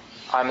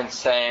I'm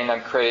insane,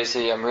 I'm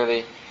crazy,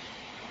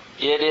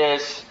 it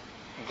is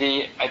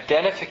the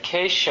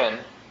identification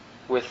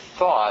with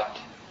thought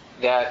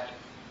that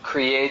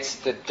creates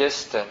the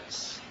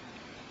distance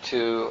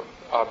to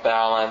a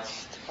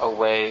balanced,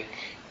 awake,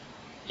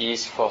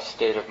 easeful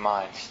state of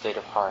mind, state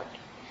of heart.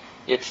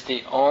 It's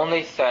the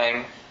only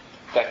thing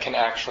that can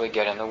actually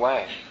get in the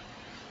way.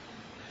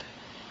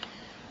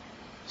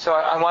 So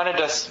I wanted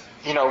to,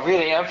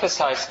 really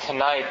emphasize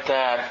tonight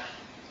that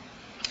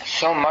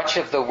so much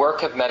of the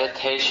work of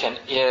meditation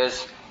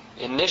is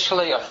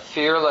initially a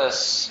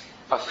fearlessness,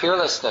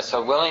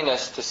 a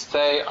willingness to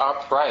stay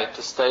upright,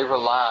 to stay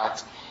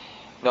relaxed,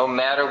 no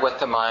matter what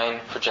the mind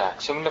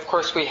projects. And of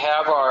course we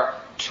have our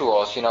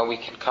tools, we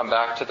can come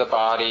back to the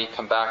body,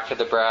 come back to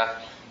the breath,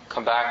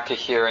 come back to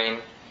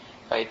hearing.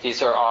 Right?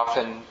 These are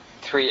often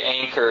 3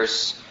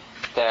 anchors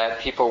that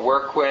people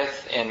work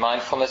with in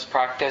mindfulness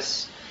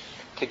practice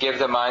to give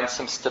the mind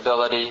some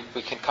stability.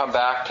 We can come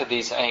back to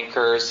these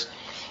anchors,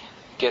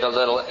 get a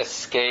little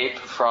escape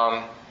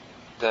from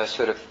the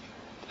sort of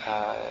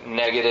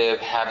negative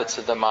habits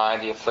of the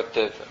mind, the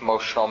afflictive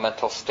emotional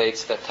mental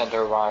states that tend to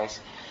arise.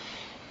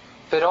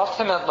 But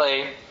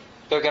ultimately,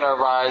 they're going to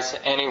arise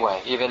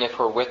anyway, even if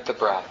we're with the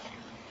breath.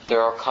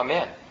 They'll come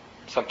in.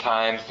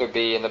 Sometimes they'll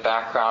be in the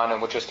background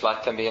and we'll just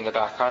let them be in the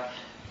background.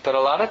 But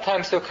a lot of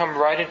times they'll come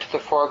right into the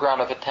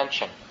foreground of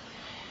attention.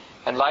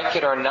 And like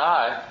it or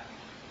not,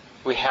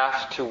 we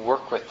have to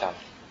work with them.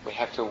 We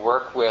have to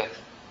work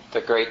with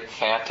the great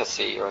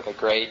fantasy or the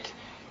great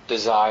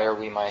desire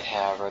we might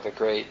have or the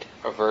great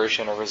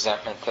aversion or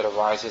resentment that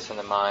arises in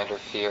the mind or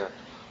fear.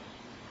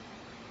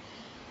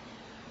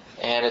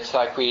 And it's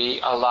like we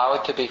allow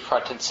it to be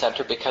front and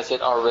center because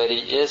it already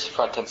is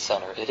front and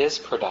center. It is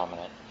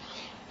predominant.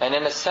 And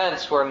in a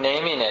sense, we're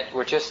naming it.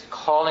 We're just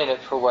calling it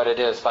for what it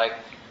is. Like,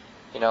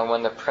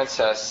 when the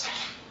princess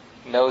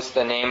knows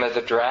the name of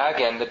the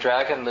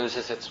dragon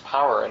loses its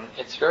power. And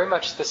it's very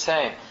much the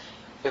same.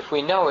 If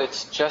we know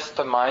it's just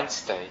the mind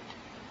state,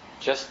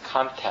 just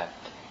content,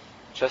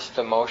 just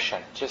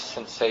emotion, just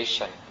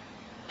sensation,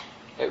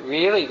 it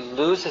really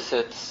loses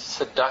its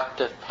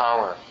seductive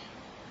power.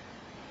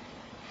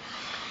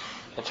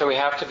 And so we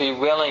have to be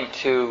willing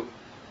to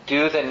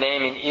do the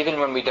naming even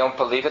when we don't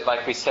believe it,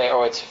 like we say,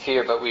 oh, it's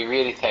fear, but we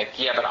really think,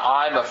 yeah, but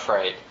I'm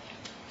afraid.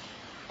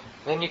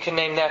 Then you can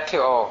name that too.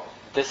 Oh,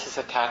 this is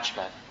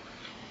attachment.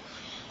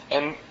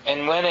 And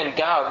when in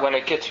doubt, when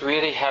it gets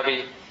really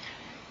heavy,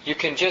 you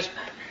can just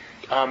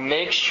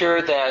make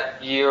sure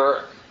that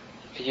your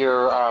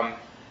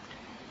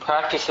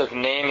practice of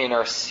naming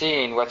or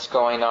seeing what's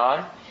going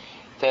on,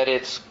 that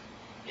it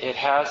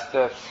has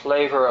the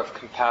flavor of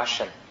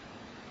compassion.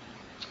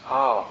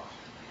 Oh,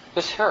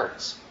 this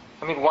hurts.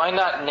 Why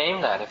not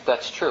name that if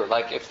that's true?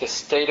 Like if the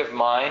state of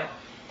mind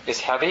is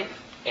heavy,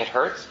 it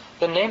hurts,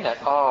 then name that.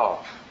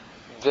 Oh,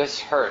 this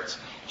hurts.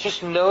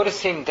 Just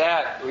noticing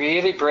that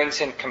really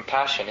brings in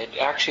compassion. It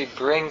actually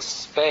brings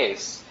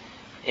space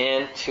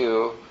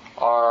into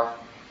our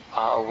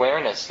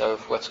awareness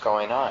of what's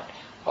going on.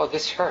 Oh,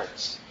 this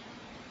hurts.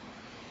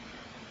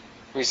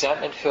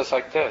 Resentment feels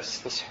like this.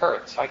 This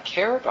hurts. I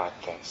care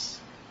about this.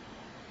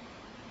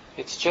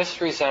 It's just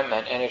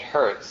resentment and it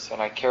hurts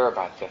and I care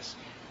about this.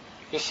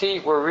 You see,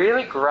 we're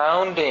really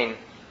grounding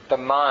the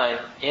mind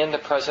in the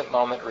present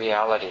moment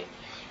reality.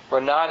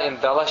 We're not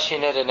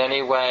embellishing it in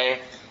any way.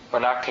 We're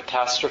not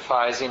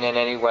catastrophizing in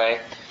any way.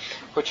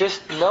 We're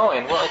just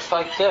knowing, well, it's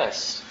like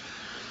this.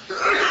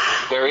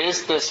 There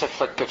is this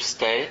afflictive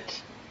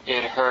state.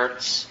 It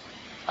hurts.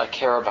 I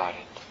care about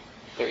it.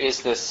 There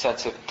is this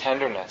sense of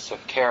tenderness,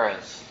 of caring,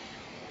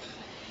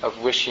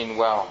 of wishing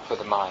well for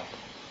the mind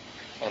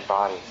and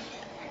body.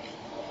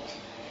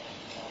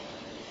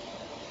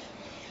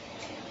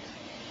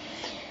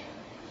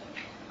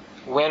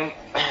 When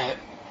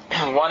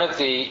one of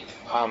the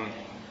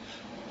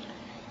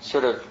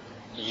sort of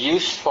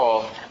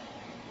useful,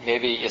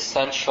 maybe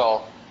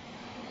essential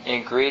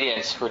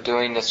ingredients for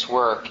doing this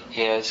work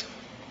is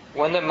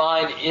when the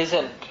mind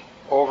isn't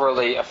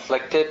overly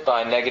afflicted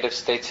by negative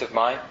states of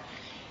mind,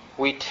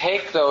 we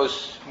take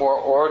those more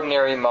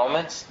ordinary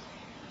moments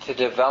to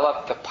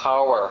develop the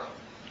power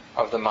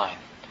of the mind.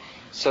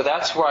 So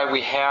that's why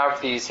we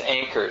have these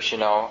anchors,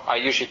 I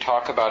usually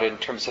talk about it in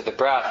terms of the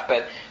breath,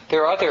 but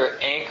there are other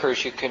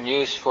anchors you can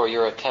use for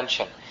your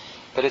attention.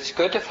 But it's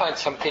good to find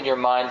something your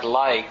mind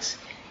likes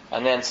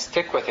and then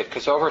stick with it,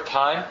 because over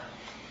time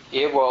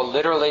it will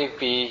literally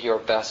be your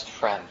best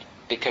friend,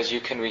 because you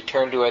can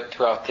return to it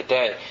throughout the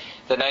day.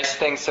 The nice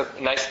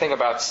thing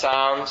about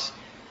sounds,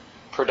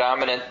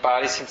 predominant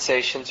body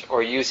sensations,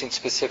 or using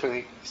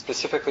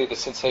specifically the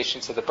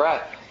sensations of the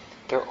breath,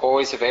 they're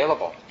always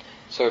available.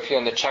 So if you're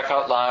in the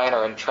checkout line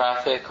or in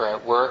traffic or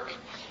at work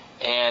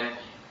and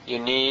you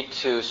need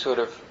to sort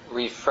of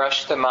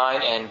refresh the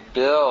mind and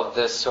build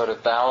this sort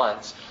of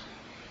balance,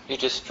 you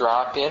just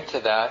drop into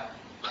that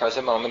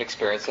present moment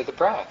experience of the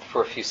breath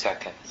for a few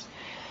seconds.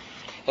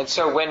 And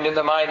so when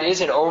the mind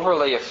isn't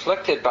overly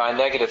afflicted by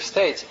negative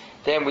states,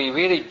 then we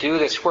really do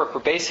this work.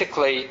 We're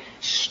basically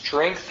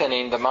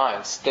strengthening the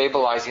mind,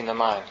 stabilizing the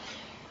mind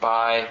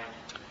by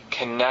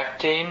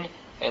connecting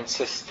and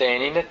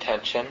sustaining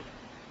attention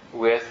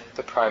with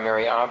the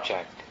primary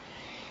object.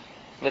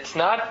 And it's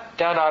not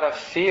done out of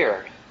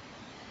fear.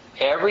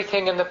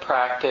 Everything in the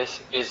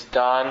practice is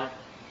done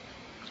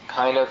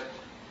kind of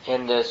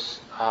in this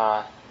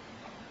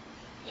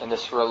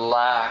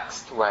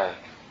relaxed way.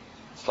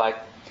 It's like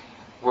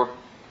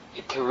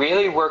to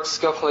really work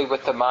skillfully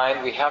with the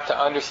mind, we have to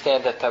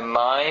understand that the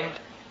mind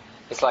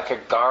is like a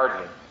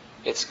garden.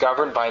 It's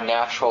governed by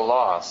natural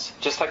laws,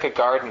 just like a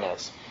garden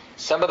is.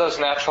 Some of those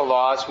natural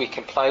laws we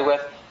can play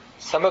with.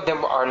 Some of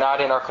them are not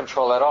in our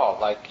control at all.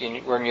 Like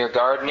when you're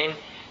gardening,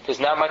 there's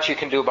not much you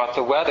can do about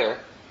the weather,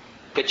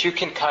 but you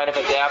can kind of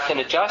adapt and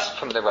adjust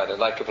from the weather.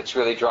 Like if it's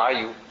really dry,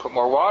 you put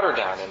more water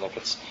down, and if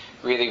it's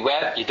really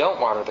wet, you don't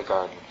water the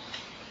garden.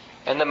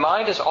 And the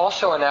mind is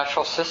also a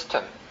natural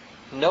system,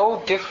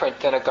 no different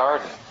than a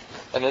garden.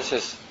 And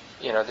this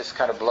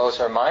kind of blows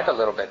our mind a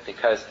little bit,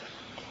 because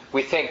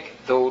we think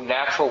the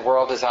natural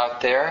world is out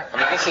there. I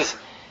mean,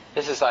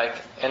 this is like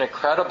an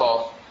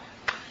incredible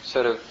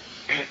sort of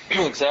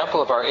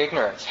example of our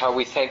ignorance, how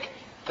we think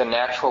the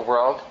natural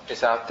world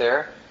is out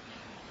there,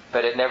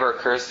 but it never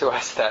occurs to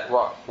us that,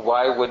 well,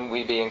 why wouldn't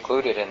we be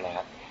included in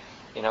that?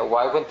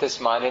 Why wouldn't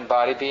this mind and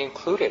body be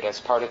included as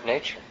part of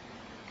nature?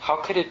 How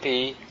could it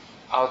be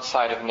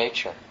outside of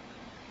nature?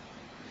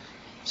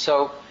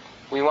 So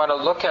we want to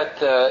look at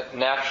the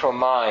natural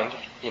mind,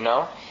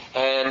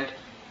 and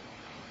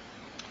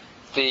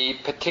the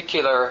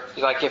particular,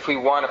 like if we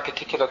want a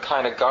particular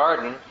kind of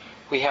garden,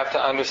 we have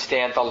to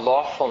understand the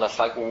lawfulness,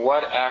 like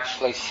what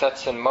actually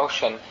sets in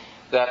motion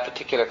that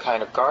particular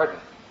kind of garden,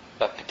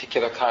 that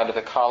particular kind of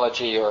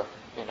ecology or,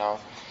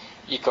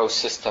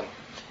 ecosystem.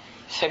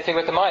 Same thing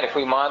with the mind. If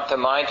we want the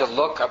mind to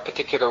look a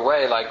particular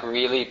way, like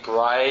really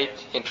bright,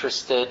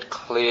 interested,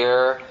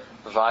 clear,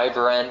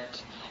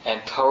 vibrant,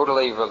 and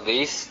totally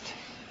released,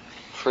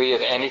 free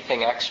of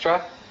anything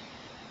extra,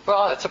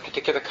 well, it's a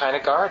particular kind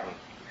of garden,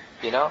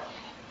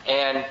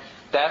 And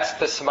that's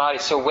the samadhi.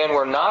 So when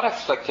we're not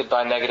afflicted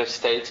by negative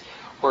states,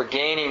 we're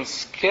gaining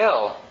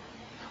skill.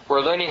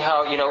 We're learning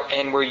how,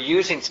 and we're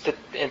using,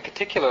 in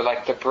particular,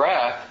 like the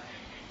breath,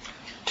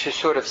 to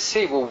sort of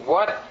see,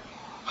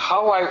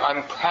 how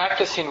I'm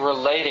practicing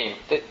relating.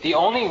 The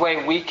only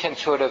way we can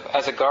sort of,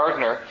 as a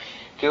gardener,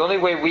 the only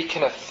way we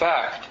can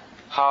affect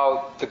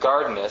how the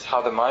garden is,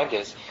 how the mind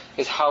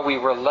is how we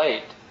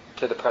relate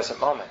to the present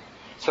moment.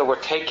 So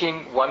we're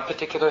taking one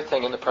particular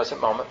thing in the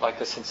present moment, like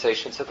the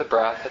sensations of the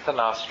breath at the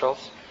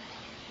nostrils,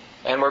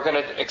 and we're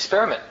going to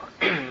experiment.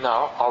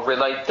 Now, I'll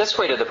relate this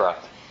way to the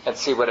breath and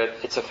see what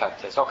its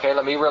effect is. Okay,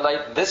 let me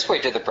relate this way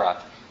to the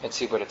breath and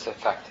see what its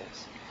effect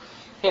is.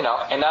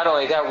 And not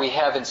only that, we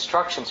have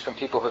instructions from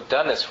people who have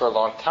done this for a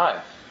long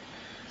time.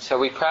 So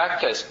we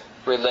practice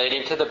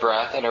relating to the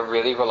breath in a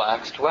really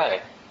relaxed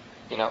way.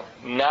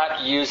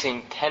 Not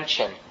using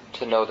tension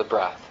to know the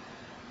breath.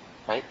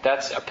 Right?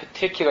 That's a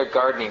particular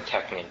gardening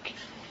technique.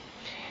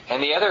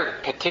 And the other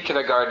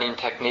particular gardening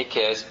technique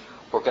is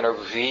we're going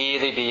to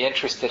really be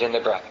interested in the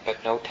breath,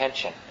 but no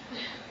tension.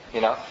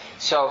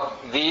 So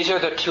these are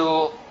the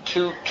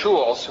two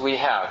tools we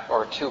have,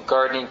 or two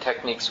gardening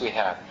techniques we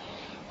have.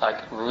 Like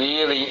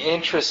really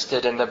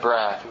interested in the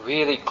breath,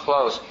 really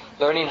close,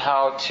 learning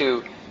how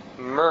to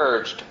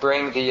merge, to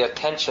bring the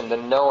attention, the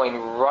knowing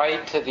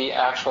right to the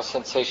actual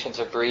sensations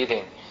of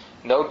breathing.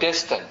 No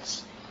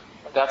distance.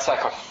 That's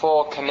like a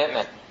full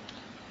commitment.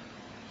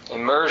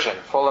 Immersion,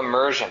 full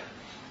immersion.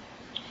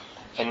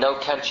 And no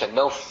tension,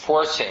 no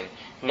forcing,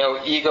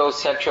 no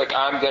egocentric,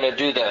 I'm going to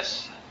do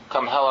this,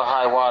 come hell or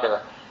high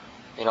water.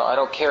 I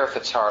don't care if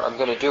it's hard, I'm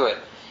going to do it.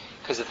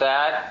 Because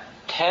that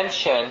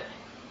tension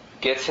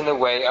gets in the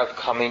way of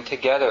coming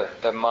together.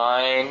 The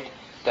mind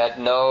that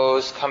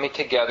knows coming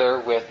together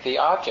with the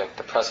object,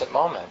 the present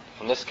moment.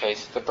 In this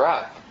case, the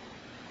breath.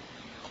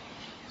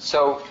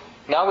 So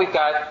now we've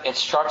got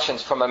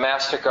instructions from a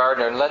master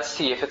gardener, and let's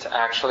see if it's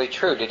actually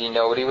true. Did he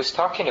know what he was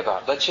talking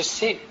about? Let's just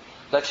see.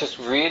 Let's just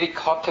really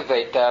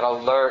cultivate that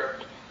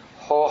alert,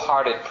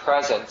 wholehearted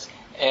presence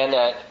and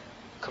that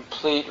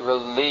complete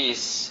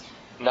release,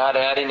 not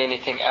adding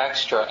anything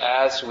extra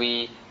as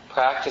we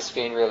practice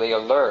being really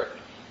alert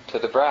to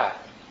the breath.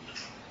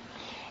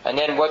 And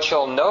then what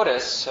you'll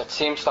notice, it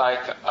seems like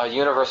a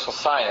universal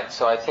science,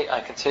 so I think I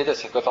can say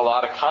this with a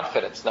lot of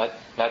confidence, not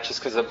just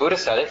because the Buddha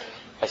said it,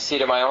 I see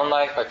it in my own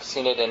life. I've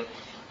seen it in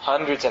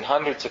hundreds and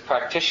hundreds of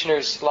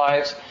practitioners'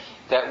 lives,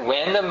 that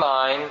when the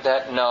mind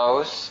that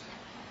knows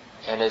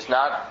and is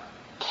not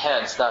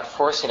tense, not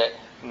forcing it,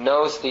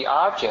 knows the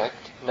object,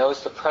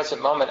 knows the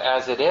present moment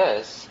as it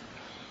is,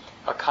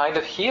 a kind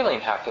of healing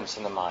happens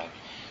in the mind.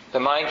 The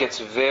mind gets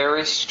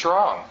very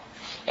strong.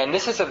 And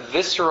this is a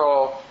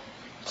visceral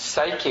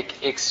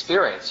psychic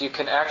experience. You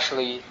can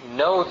actually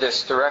know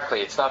this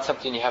directly. It's not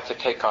something you have to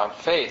take on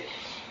faith.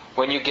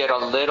 When you get a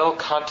little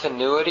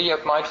continuity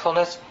of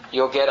mindfulness,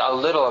 you'll get a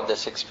little of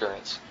this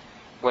experience.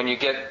 When you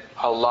get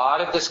a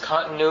lot of this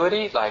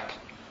continuity, like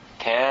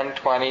 10,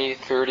 20,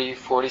 30,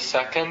 40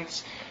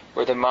 seconds,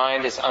 where the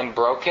mind is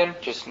unbroken,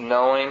 just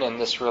knowing in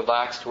this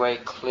relaxed way,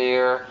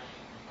 clear,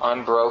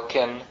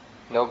 unbroken,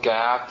 no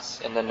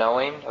gaps in the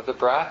knowing of the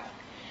breath,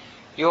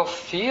 you'll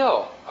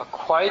feel a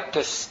quite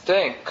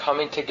distinct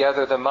coming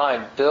together of the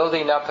mind,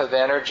 building up of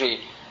energy,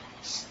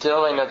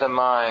 stilling of the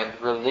mind,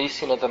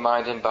 releasing of the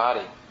mind and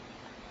body.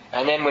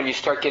 And then when you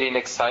start getting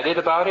excited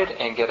about it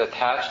and get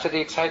attached to the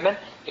excitement,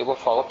 it will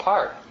fall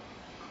apart.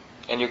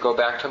 And you go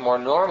back to a more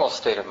normal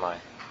state of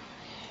mind.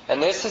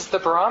 And this is the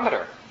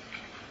barometer.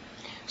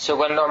 So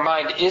when our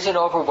mind isn't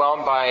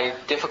overwhelmed by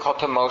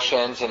difficult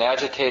emotions and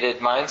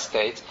agitated mind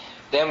states,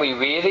 then we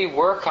really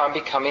work on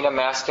becoming a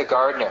master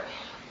gardener.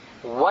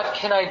 What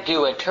can I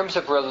do in terms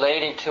of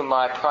relating to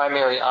my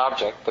primary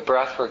object, the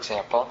breath, for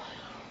example?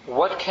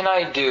 What can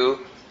I do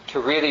to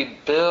really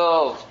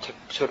build,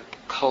 to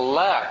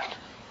collect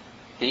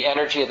the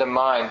energy of the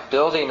mind,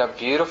 building a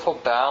beautiful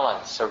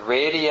balance, a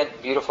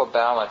radiant, beautiful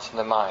balance in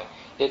the mind?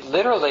 It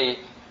literally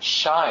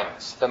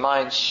shines. The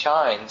mind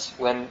shines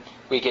when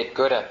we get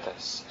good at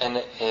this.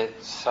 And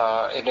it's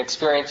an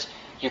experience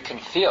you can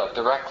feel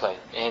directly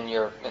in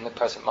the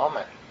present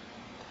moment.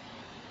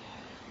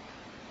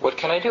 What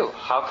can I do?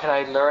 How can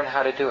I learn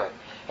how to do it?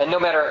 And no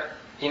matter,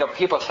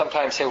 people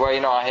sometimes say,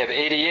 well, I have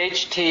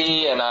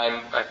ADHD and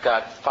I've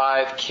got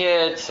 5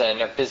 kids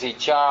and a busy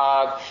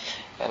job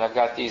and I've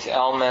got these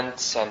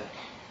ailments and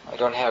I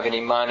don't have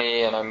any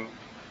money and I'm.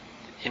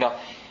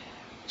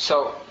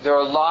 So there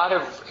are a lot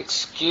of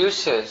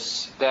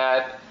excuses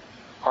that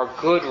are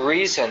good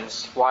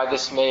reasons why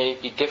this may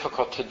be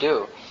difficult to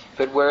do.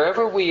 But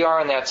wherever we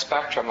are in that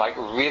spectrum, like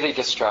really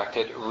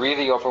distracted,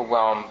 really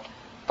overwhelmed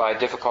by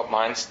difficult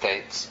mind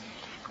states,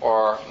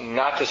 or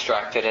not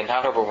distracted and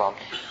not overwhelmed,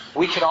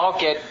 we can all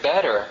get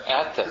better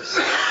at this,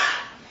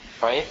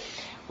 right?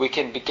 We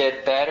can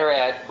get better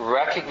at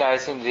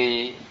recognizing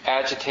the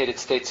agitated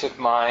states of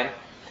mind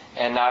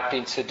and not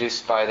being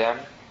seduced by them,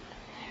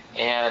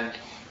 and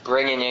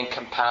bringing in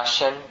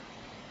compassion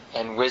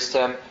and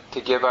wisdom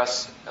to give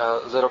us a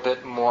little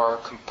bit more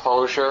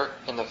composure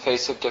in the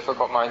face of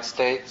difficult mind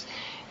states.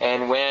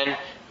 And when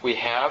we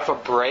have a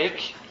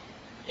break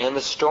in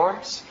the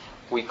storms,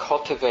 we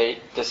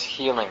cultivate this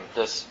healing,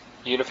 this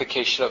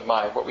unification of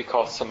mind, what we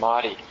call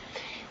samadhi,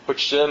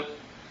 which then,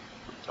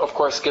 of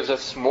course, gives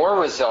us more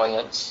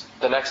resilience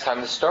the next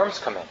time the storms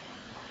come in.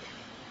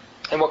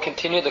 And we'll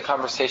continue the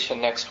conversation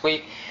next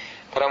week,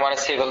 but I want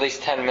to save at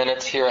least 10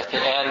 minutes here at the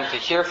end to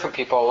hear from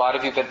people. A lot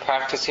of you have been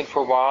practicing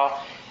for a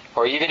while,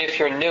 or even if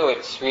you're new,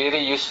 it's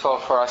really useful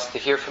for us to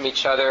hear from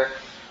each other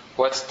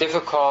what's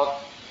difficult,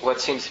 what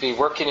seems to be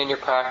working in your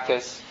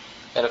practice,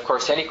 and of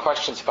course any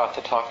questions about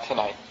the talk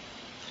tonight.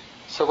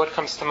 So what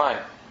comes to mind?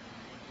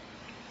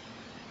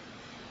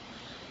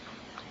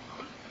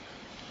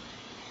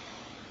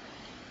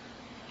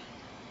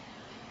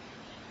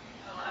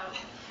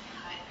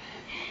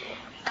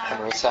 Hi.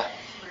 Marisa.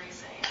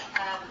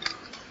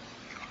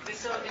 It's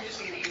so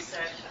interesting that you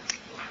said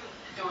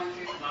going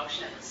through the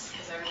motions,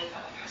 because I really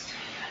thought I was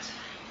doing that.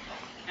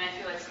 And I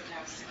feel like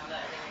sometimes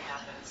that really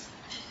happens,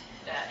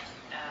 that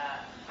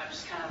I'm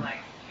just kind of like,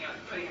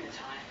 putting in the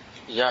time.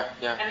 Yeah.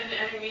 And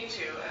I didn't mean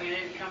to. I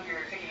didn't come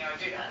here thinking I would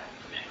do that.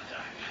 I put in the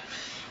time.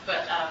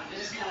 But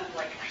it's just kind of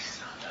like,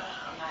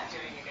 I'm not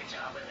doing a good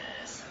job with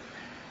this.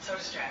 I'm so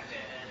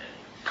distracted.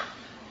 And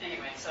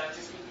anyway, so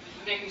just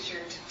making sure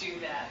to do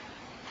that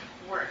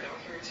work, that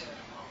we're here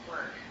to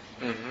work.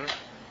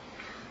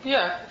 Mm-hmm.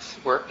 Yeah,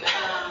 it's work.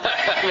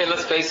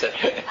 Let's face it.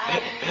 In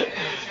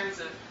terms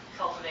of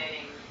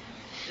cultivating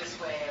this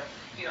way of,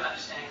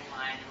 understanding the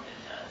mind and what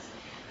it does and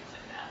things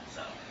like that.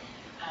 So,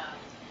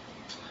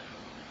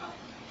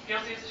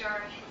 guilty as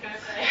charged, what can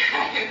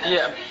I say?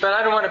 Yeah, but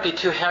I don't want to be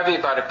too heavy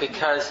about it,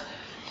 because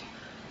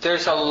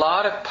there's a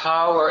lot of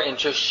power in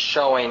just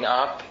showing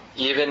up,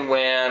 even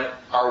when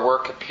our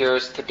work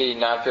appears to be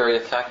not very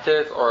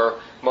effective, or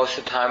most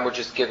of the time we're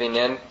just giving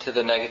in to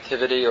the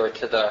negativity or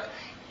to the,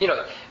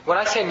 when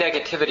I say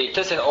negativity, it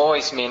doesn't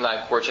always mean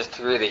like we're just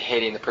really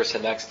hating the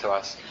person next to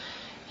us.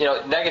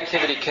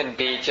 Negativity can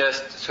be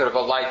just sort of a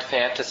light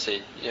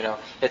fantasy.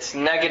 It's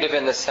negative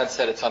in the sense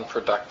that it's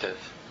unproductive.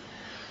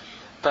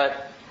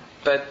 But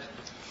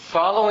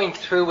following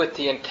through with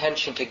the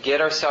intention to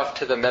get ourselves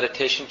to the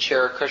meditation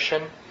chair or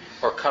cushion,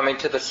 or coming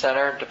to the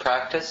center to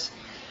practice,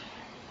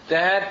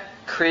 that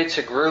creates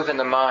a groove in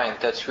the mind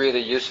that's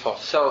really useful.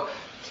 So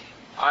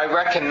I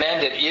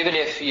recommend it, even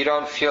if you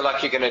don't feel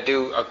like you're going to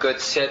do a good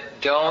sit,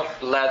 don't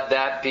let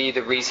that be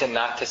the reason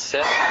not to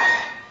sit.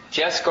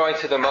 Just going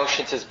through the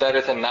motions is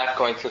better than not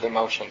going through the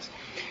motions.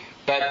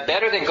 But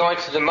better than going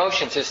through the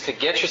motions is to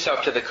get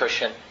yourself to the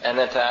cushion and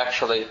then to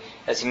actually,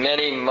 as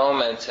many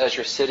moments as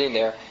you're sitting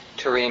there,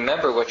 to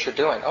remember what you're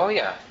doing. Oh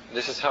yeah,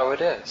 this is how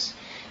it is.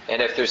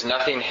 And if there's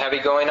nothing heavy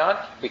going on,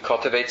 we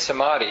cultivate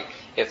samadhi.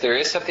 If there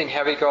is something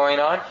heavy going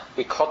on,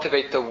 we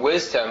cultivate the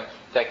wisdom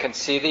that can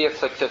see the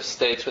afflictive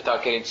states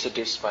without getting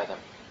seduced by them.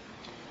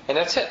 And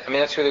that's it. I mean,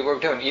 that's really what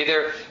we're doing.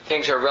 Either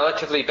things are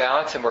relatively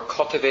balanced and we're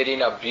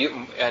cultivating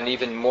an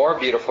even more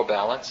beautiful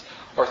balance,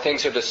 or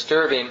things are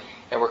disturbing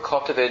and we're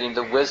cultivating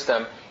the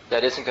wisdom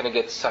that isn't going to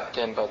get sucked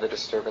in by the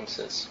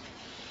disturbances.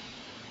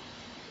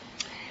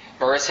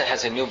 Marissa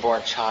has a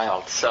newborn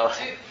child, so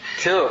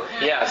two.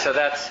 Yeah, so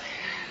that's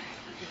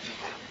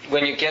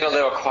when you get a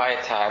little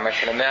quiet time. I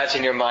can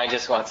imagine your mind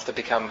just wants to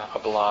become a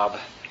blob.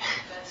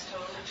 That's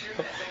totally true.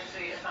 That's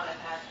actually a thought I've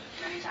had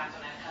many times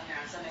when I've come here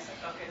on Sundays.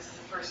 Like, okay, this is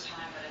the first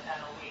time that I've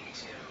had a week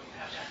to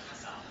have time to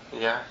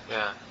myself.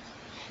 Yeah.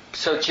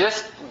 So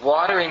just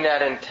watering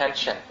that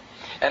intention.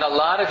 And a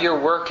lot of your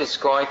work is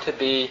going to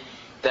be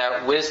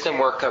that wisdom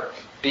work of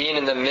being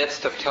in the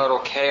midst of total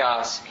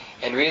chaos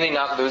and really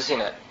not losing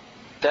it.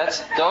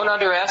 Don't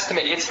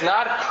underestimate. It's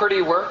not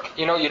pretty work.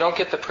 You don't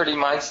get the pretty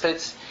mind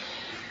states.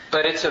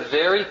 But it's a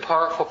very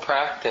powerful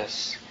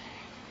practice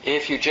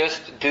if you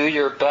just do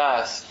your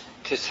best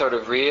to sort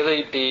of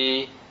really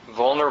be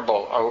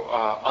vulnerable,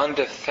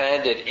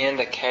 undefended in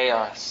the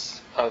chaos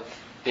of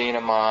being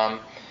a mom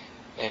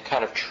and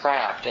kind of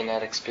trapped in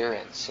that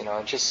experience,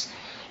 and just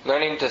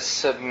learning to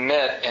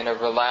submit in a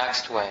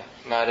relaxed way,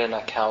 not in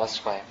a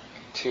callous way,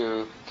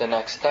 to the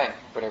next thing,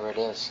 whatever it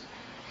is.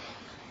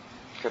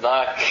 Good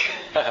luck.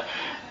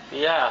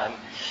 Yeah.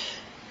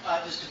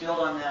 Just to build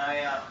on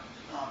that,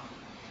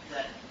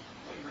 that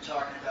what you were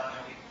talking about,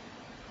 how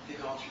we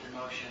go through the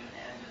motion,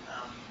 and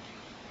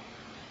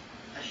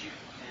as you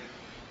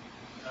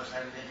noticed, I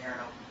haven't been here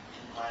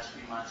in the last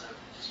few months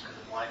just because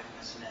of life and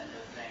this and that and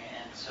the other thing,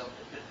 and so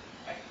but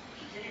I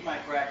continued my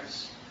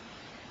practice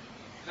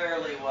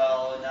fairly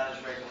well, and not as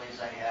regularly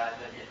as I had,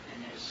 but it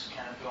was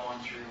kind of going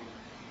through.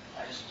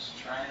 I just was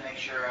trying to make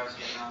sure I was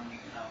getting on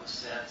the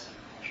sets and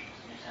as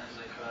many times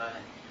as I could,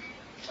 and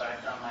so I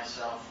found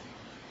myself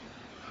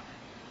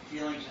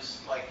feeling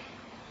just like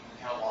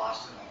kind of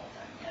lost in the whole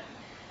thing.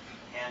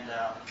 And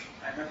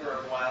I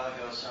remember a while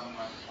ago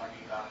someone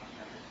talking about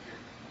that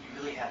you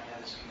really have to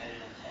have this committed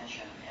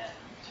intention, and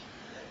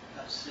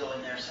that was still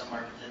in there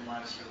somewhere. But then when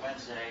I was here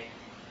Wednesday,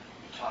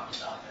 we talked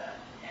about that,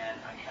 and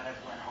I kind of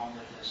went home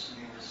with this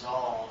new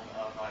resolve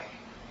of like,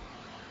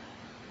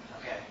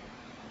 okay,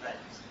 that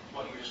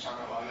what you were just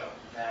talking about a while ago,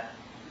 that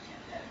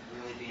and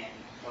really being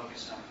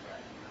focused on the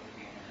breath and really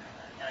being in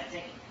that. And I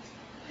think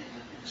in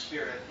the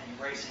spirit,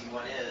 embracing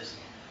what is,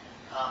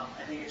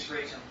 I think it's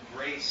great to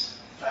embrace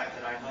the fact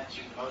that I went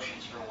through the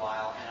motions for a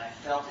while and I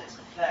felt its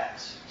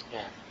effects.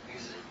 Yeah.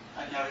 Because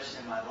I've noticed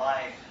in my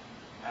life,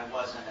 I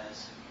was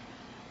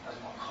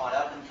more caught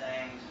up in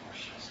things, more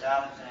stressed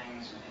out in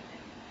things, and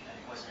I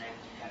wasn't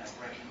able to kind of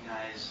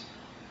recognize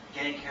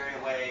getting carried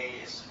away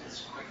as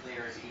quickly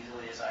or as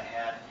easily as I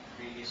had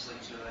previously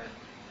to it.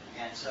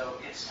 And so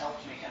it's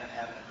helped me kind of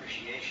have an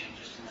appreciation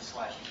just in this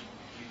last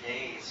few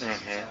days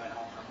since I went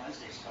home from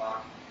Wednesday's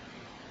talk.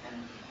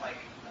 And like,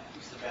 it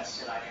was the best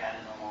sit I'd had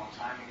in a long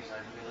time, because I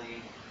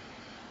really,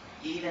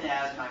 even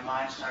as my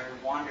mind started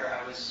to wander,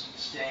 I was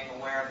staying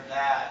aware of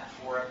that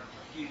for a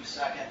few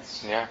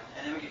seconds. Yeah.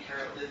 And then we could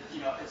carry it,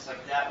 it's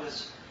like that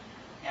was,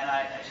 and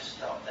I just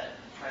felt that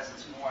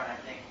presence more, and I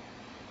think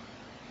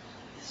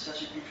it's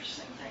such an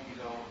interesting thing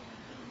to go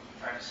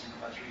practicing for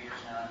about 3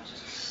 years now and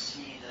just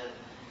see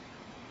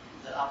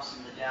the ups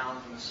and the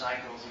downs and the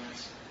cycles, and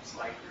it's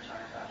like you're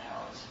talking about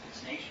how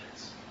it's nature,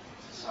 it's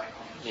a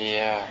cycle.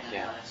 Yeah.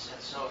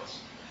 So it's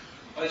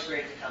always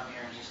great to come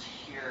here and just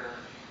hear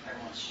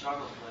everyone's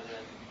struggles with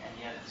it, and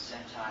yet at the same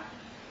time,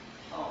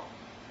 oh,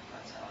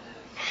 that's how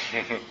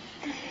it is.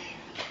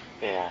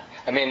 Yeah.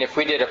 I mean, if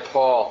we did a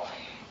poll,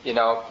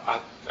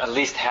 at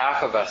least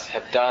half of us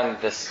have done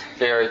this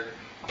very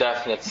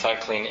definite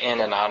cycling in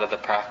and out of the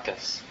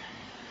practice.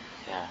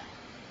 Yeah.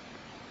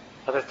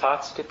 Other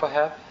thoughts people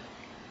have?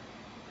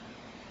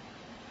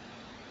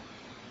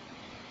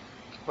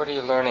 What are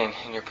you learning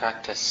in your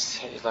practice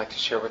that you'd like to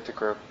share with the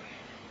group?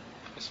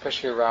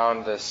 Especially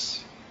around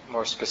this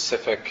more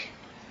specific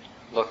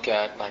look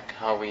at like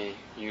how we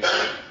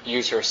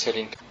use our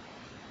sitting.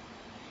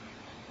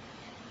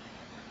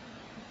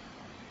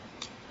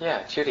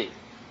 Yeah, Judy.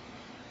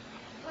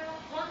 Well,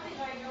 one thing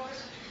I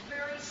noticed,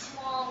 very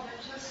small, that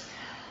just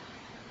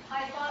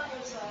I thought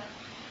was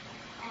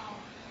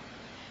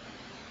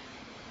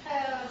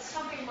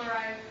something where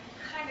I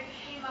kind of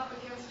came up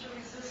against a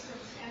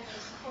resistance and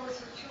was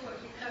closer to it,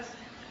 because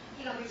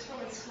these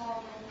really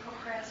small little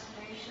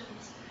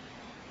procrastinations.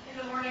 In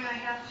the morning I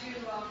have to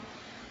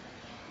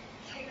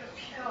take a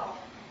pill.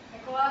 I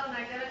go out and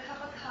I get a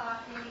cup of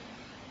coffee,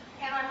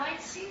 and I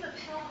might see the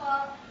pill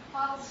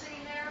bottle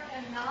sitting there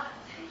and not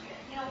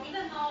you know,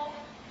 even though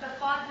the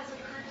thought has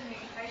occurred to me,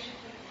 I should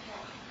take it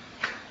forward.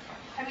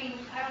 I mean,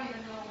 I don't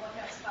even know what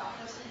that's about,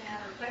 doesn't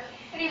matter. But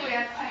anyway,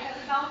 I have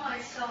found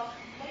myself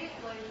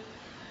lately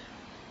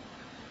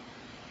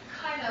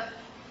kind of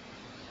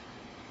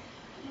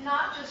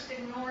not just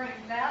ignoring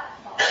that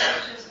thought,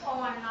 which is,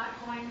 oh, I'm not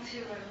going to,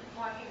 and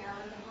walking out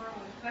of the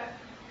room, but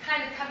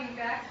kind of coming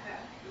back to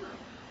that.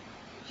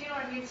 Do you know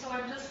what I mean? So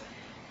I'm just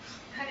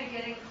kind of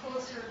getting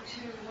closer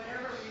to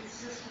whatever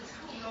resistance,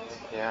 who knows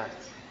what Yeah. it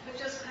is, but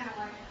just kind of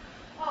like,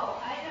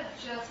 oh, I have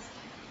just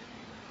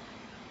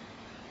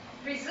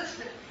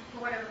resisted,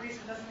 for whatever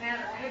reason, doesn't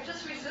matter. I have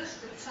just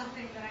resisted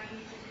something that I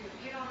need to do.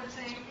 Do you know what I'm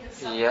saying? It's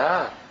something,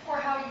 Yeah. or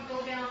how you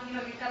go down, you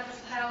know, you've got this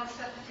pile of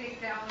stuff to take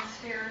down the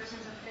stairs in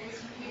the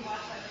basement, you walk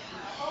by the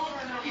pile over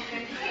and over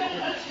again.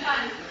 Each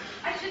time,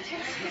 I should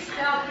take this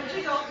down, but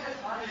you don't get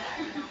on that.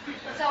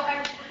 So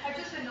I've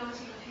just been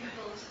noticing a few of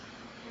those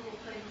little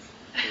things.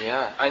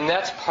 Yeah, and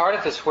that's part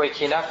of this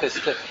waking up is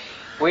that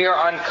we are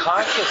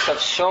unconscious of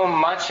so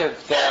much of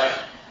the,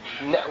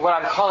 what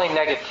I'm calling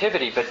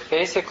negativity, but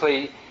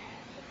basically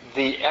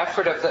the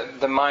effort of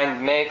the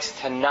mind makes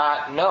to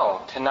not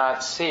know, to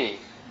not see.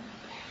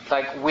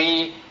 Like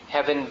we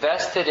have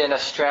invested in a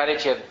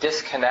strategy of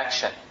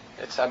disconnection.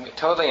 It's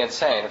totally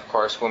insane, of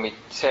course, when we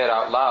say it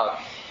out loud.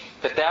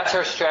 But that's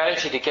our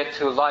strategy to get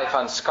through life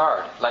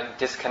unscarred, like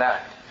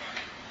disconnect.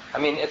 I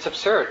mean, it's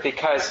absurd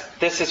because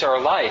this is our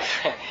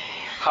life.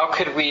 How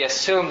could we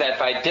assume that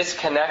by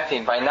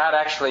disconnecting, by not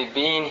actually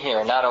being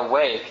here, not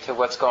awake to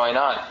what's going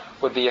on,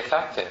 would be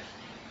effective?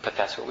 But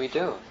that's what we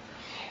do.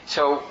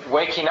 So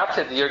waking up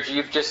to,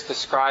 you've just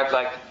described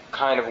like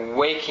kind of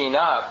waking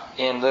up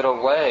in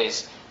little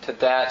ways to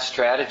that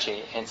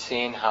strategy and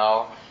seeing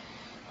how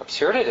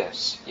absurd it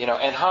is, you know,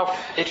 and how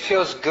it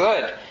feels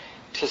good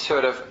to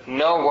sort of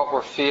know what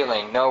we're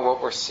feeling, know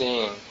what we're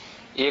seeing,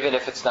 even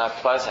if it's not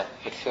pleasant.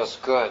 It feels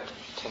good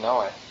to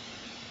know it.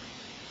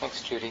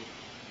 Thanks, Judy.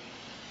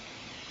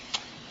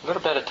 A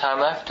little bit of time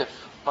left. If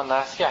one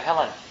last, yeah,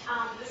 Helen.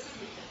 This isn't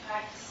the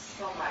practice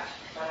so much,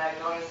 but I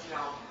noticed,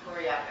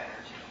 hurry up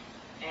energy.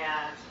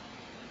 And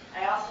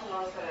I also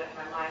notice that if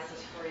my mind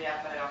says hurry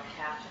up, but I don't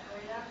have to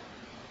hurry up.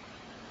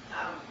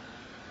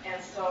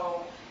 And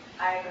so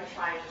I've been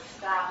trying to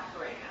stop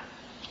hurrying up.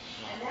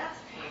 And that's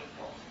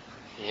painful.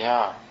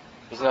 Yeah.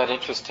 Isn't that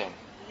interesting?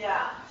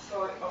 Yeah.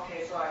 So I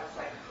was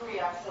like, hurry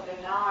up. So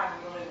then now I'm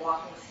really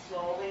walking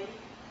slowly.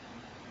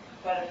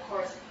 But of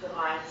course, the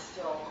mind is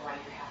still going,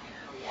 you have to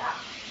hurry up.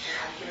 And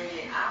I'm doing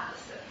the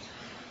opposite.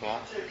 Yeah.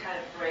 To kind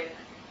of break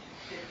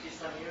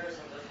 50-some years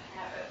of this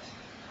habit.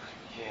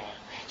 Yeah.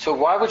 So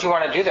why would you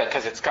want to do that?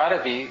 Because it's got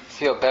to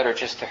feel better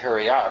just to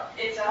hurry up.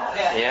 It does.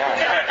 Yeah.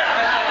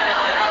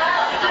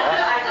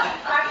 I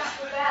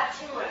practice with that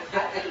too,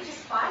 and I think you just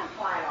fine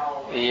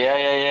all the way.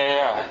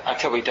 Yeah.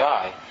 Until we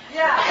die.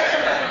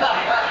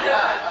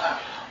 Yeah.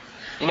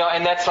 You know,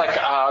 and that's like,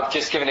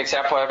 just give an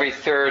example, every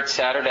third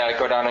Saturday I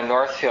go down to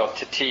Northfield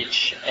to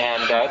teach,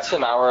 and it's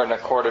an hour and a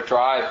quarter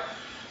drive.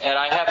 And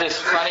I have this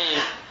funny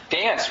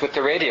dance with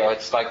the radio.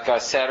 It's like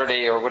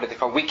Saturday, or what do they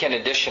call, Weekend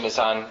Edition is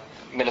on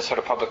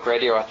Minnesota Public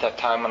Radio at that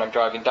time when I'm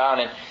driving down.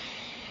 And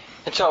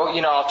so,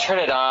 I'll turn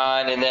it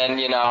on, and then,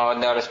 I'll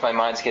notice my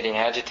mind's getting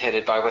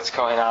agitated by what's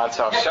going on,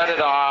 so I'll shut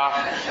it off,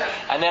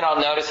 and then I'll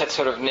notice that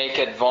sort of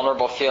naked,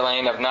 vulnerable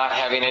feeling of not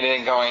having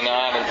anything going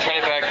on, and turn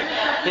it back,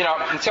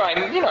 and so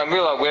I'm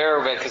real aware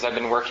of it because I've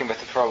been working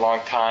with it for a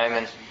long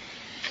time,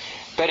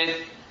 but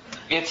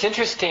it's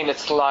interesting.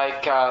 It's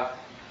like,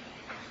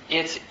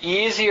 it's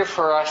easier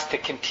for us to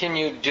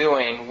continue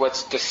doing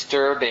what's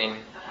disturbing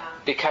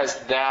because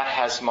that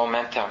has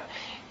momentum,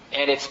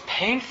 and it's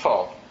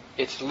painful.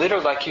 It's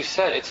literally, like you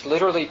said, it's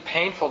literally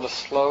painful to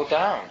slow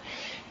down.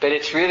 But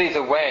it's really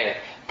the way.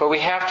 But we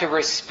have to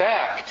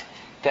respect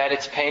that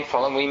it's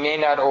painful, and we may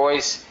not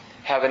always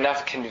have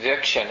enough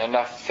conviction,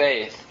 enough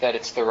faith that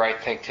it's the right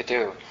thing to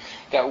do.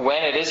 That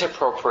when it is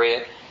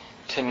appropriate,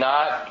 to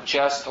not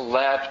just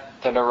let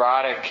the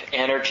neurotic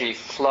energy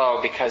flow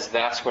because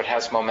that's what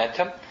has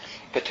momentum,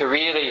 but to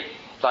really,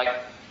 like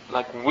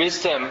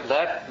wisdom,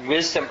 let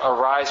wisdom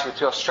arise with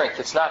real strength.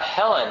 It's not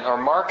Helen or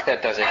Mark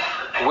that does it.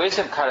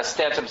 Wisdom kind of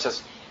stands up and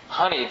says,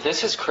 honey,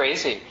 this is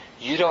crazy.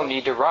 You don't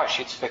need to rush.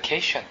 It's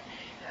vacation.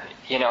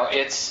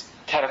 It's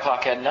 10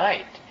 o'clock at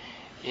night.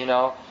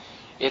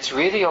 It's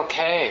really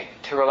okay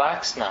to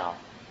relax now.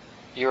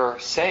 You're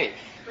safe.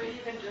 But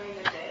even during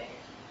the day,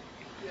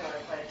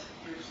 it's like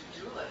your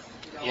to-do list.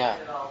 You don't Yeah.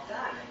 get it all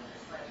done. And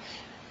it's like,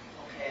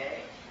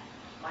 okay,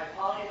 my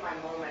quality of my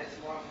moment is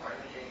more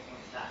important than getting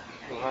things done.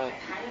 Right. I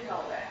kind of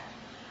know that,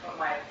 but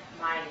my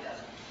mind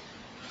doesn't.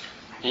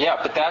 Yeah,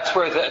 but that's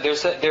where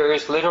there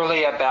is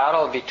literally a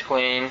battle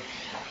between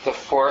the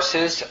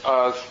forces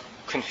of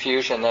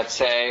confusion that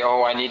say,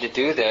 oh, I need to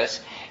do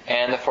this,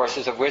 and the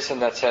forces of wisdom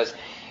that says,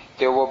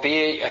 there will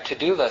be a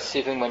to-do list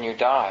even when you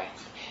die.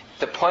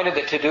 The point of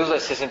the to-do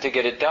list isn't to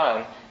get it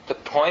done. The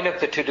point of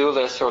the to-do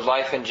list, or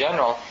life in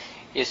general,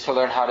 is to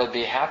learn how to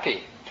be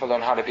happy, to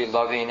learn how to be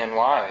loving and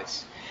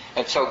wise.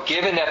 And so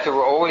given that there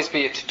will always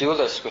be a to-do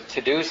list with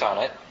to-dos on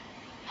it,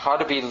 how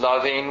to be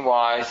loving,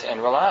 wise,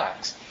 and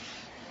relaxed.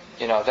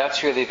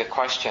 That's really the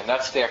question.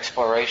 That's the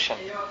exploration.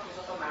 You know what comes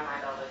up in my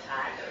mind all the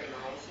time that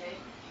reminds me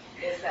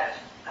is that,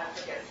 I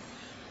forget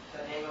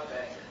the name of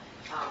it,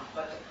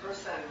 but the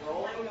person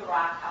rolling the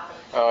rock up and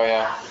Oh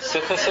yeah,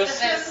 Sisyphus?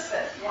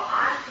 Well,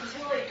 I'm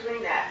continually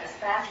doing that as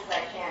fast as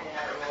I can to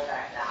have it roll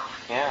back down.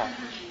 Yeah.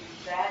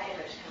 That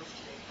image comes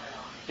to me quite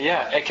often.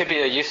 Yeah, it could be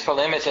a useful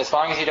image as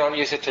long as you don't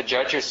use it to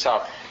judge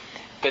yourself,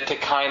 but to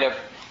kind of,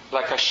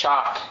 like a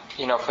shock,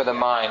 for the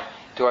mind.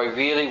 Do I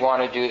really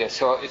want to do this?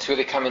 So it's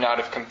really coming out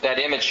of, that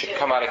image should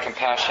come out of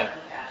compassion.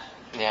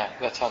 Yeah,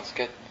 that sounds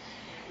good.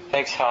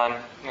 Thanks, Han.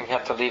 We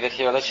have to leave it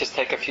here. Let's just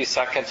take a few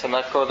seconds and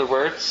let go of the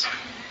words.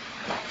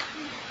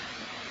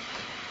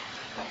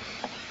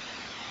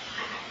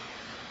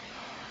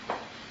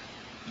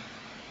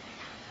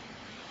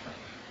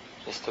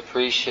 Just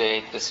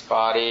appreciate this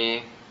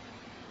body,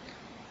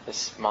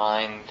 this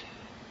mind,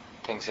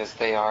 things as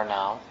they are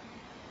now.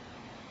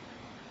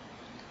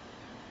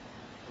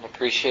 And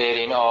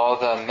appreciating all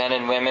the men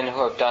and women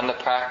who have done the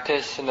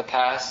practice in the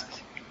past,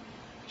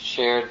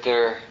 shared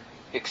their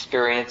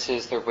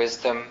experiences, their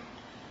wisdom,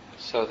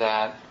 so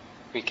that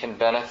we can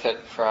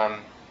benefit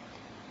from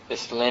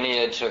this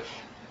lineage of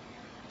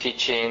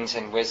teachings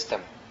and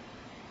wisdom,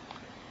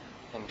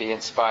 and be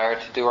inspired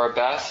to do our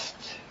best,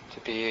 to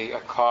be a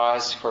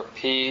cause for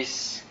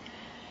peace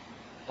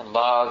and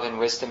love and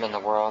wisdom in the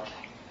world.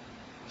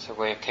 It's a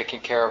way of taking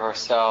care of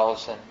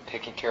ourselves and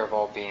taking care of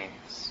all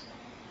beings.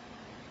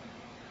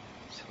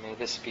 So may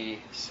this be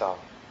so.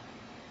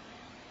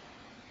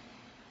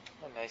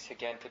 And nice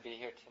again to be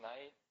here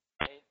tonight.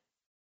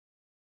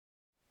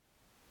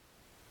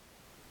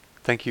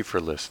 Thank you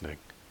for listening.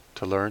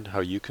 To learn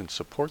how you can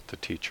support the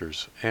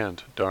teachers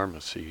and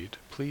Dharma Seed,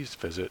 please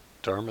visit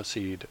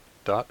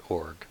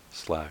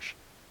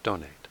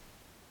dharmaseed.org/donate.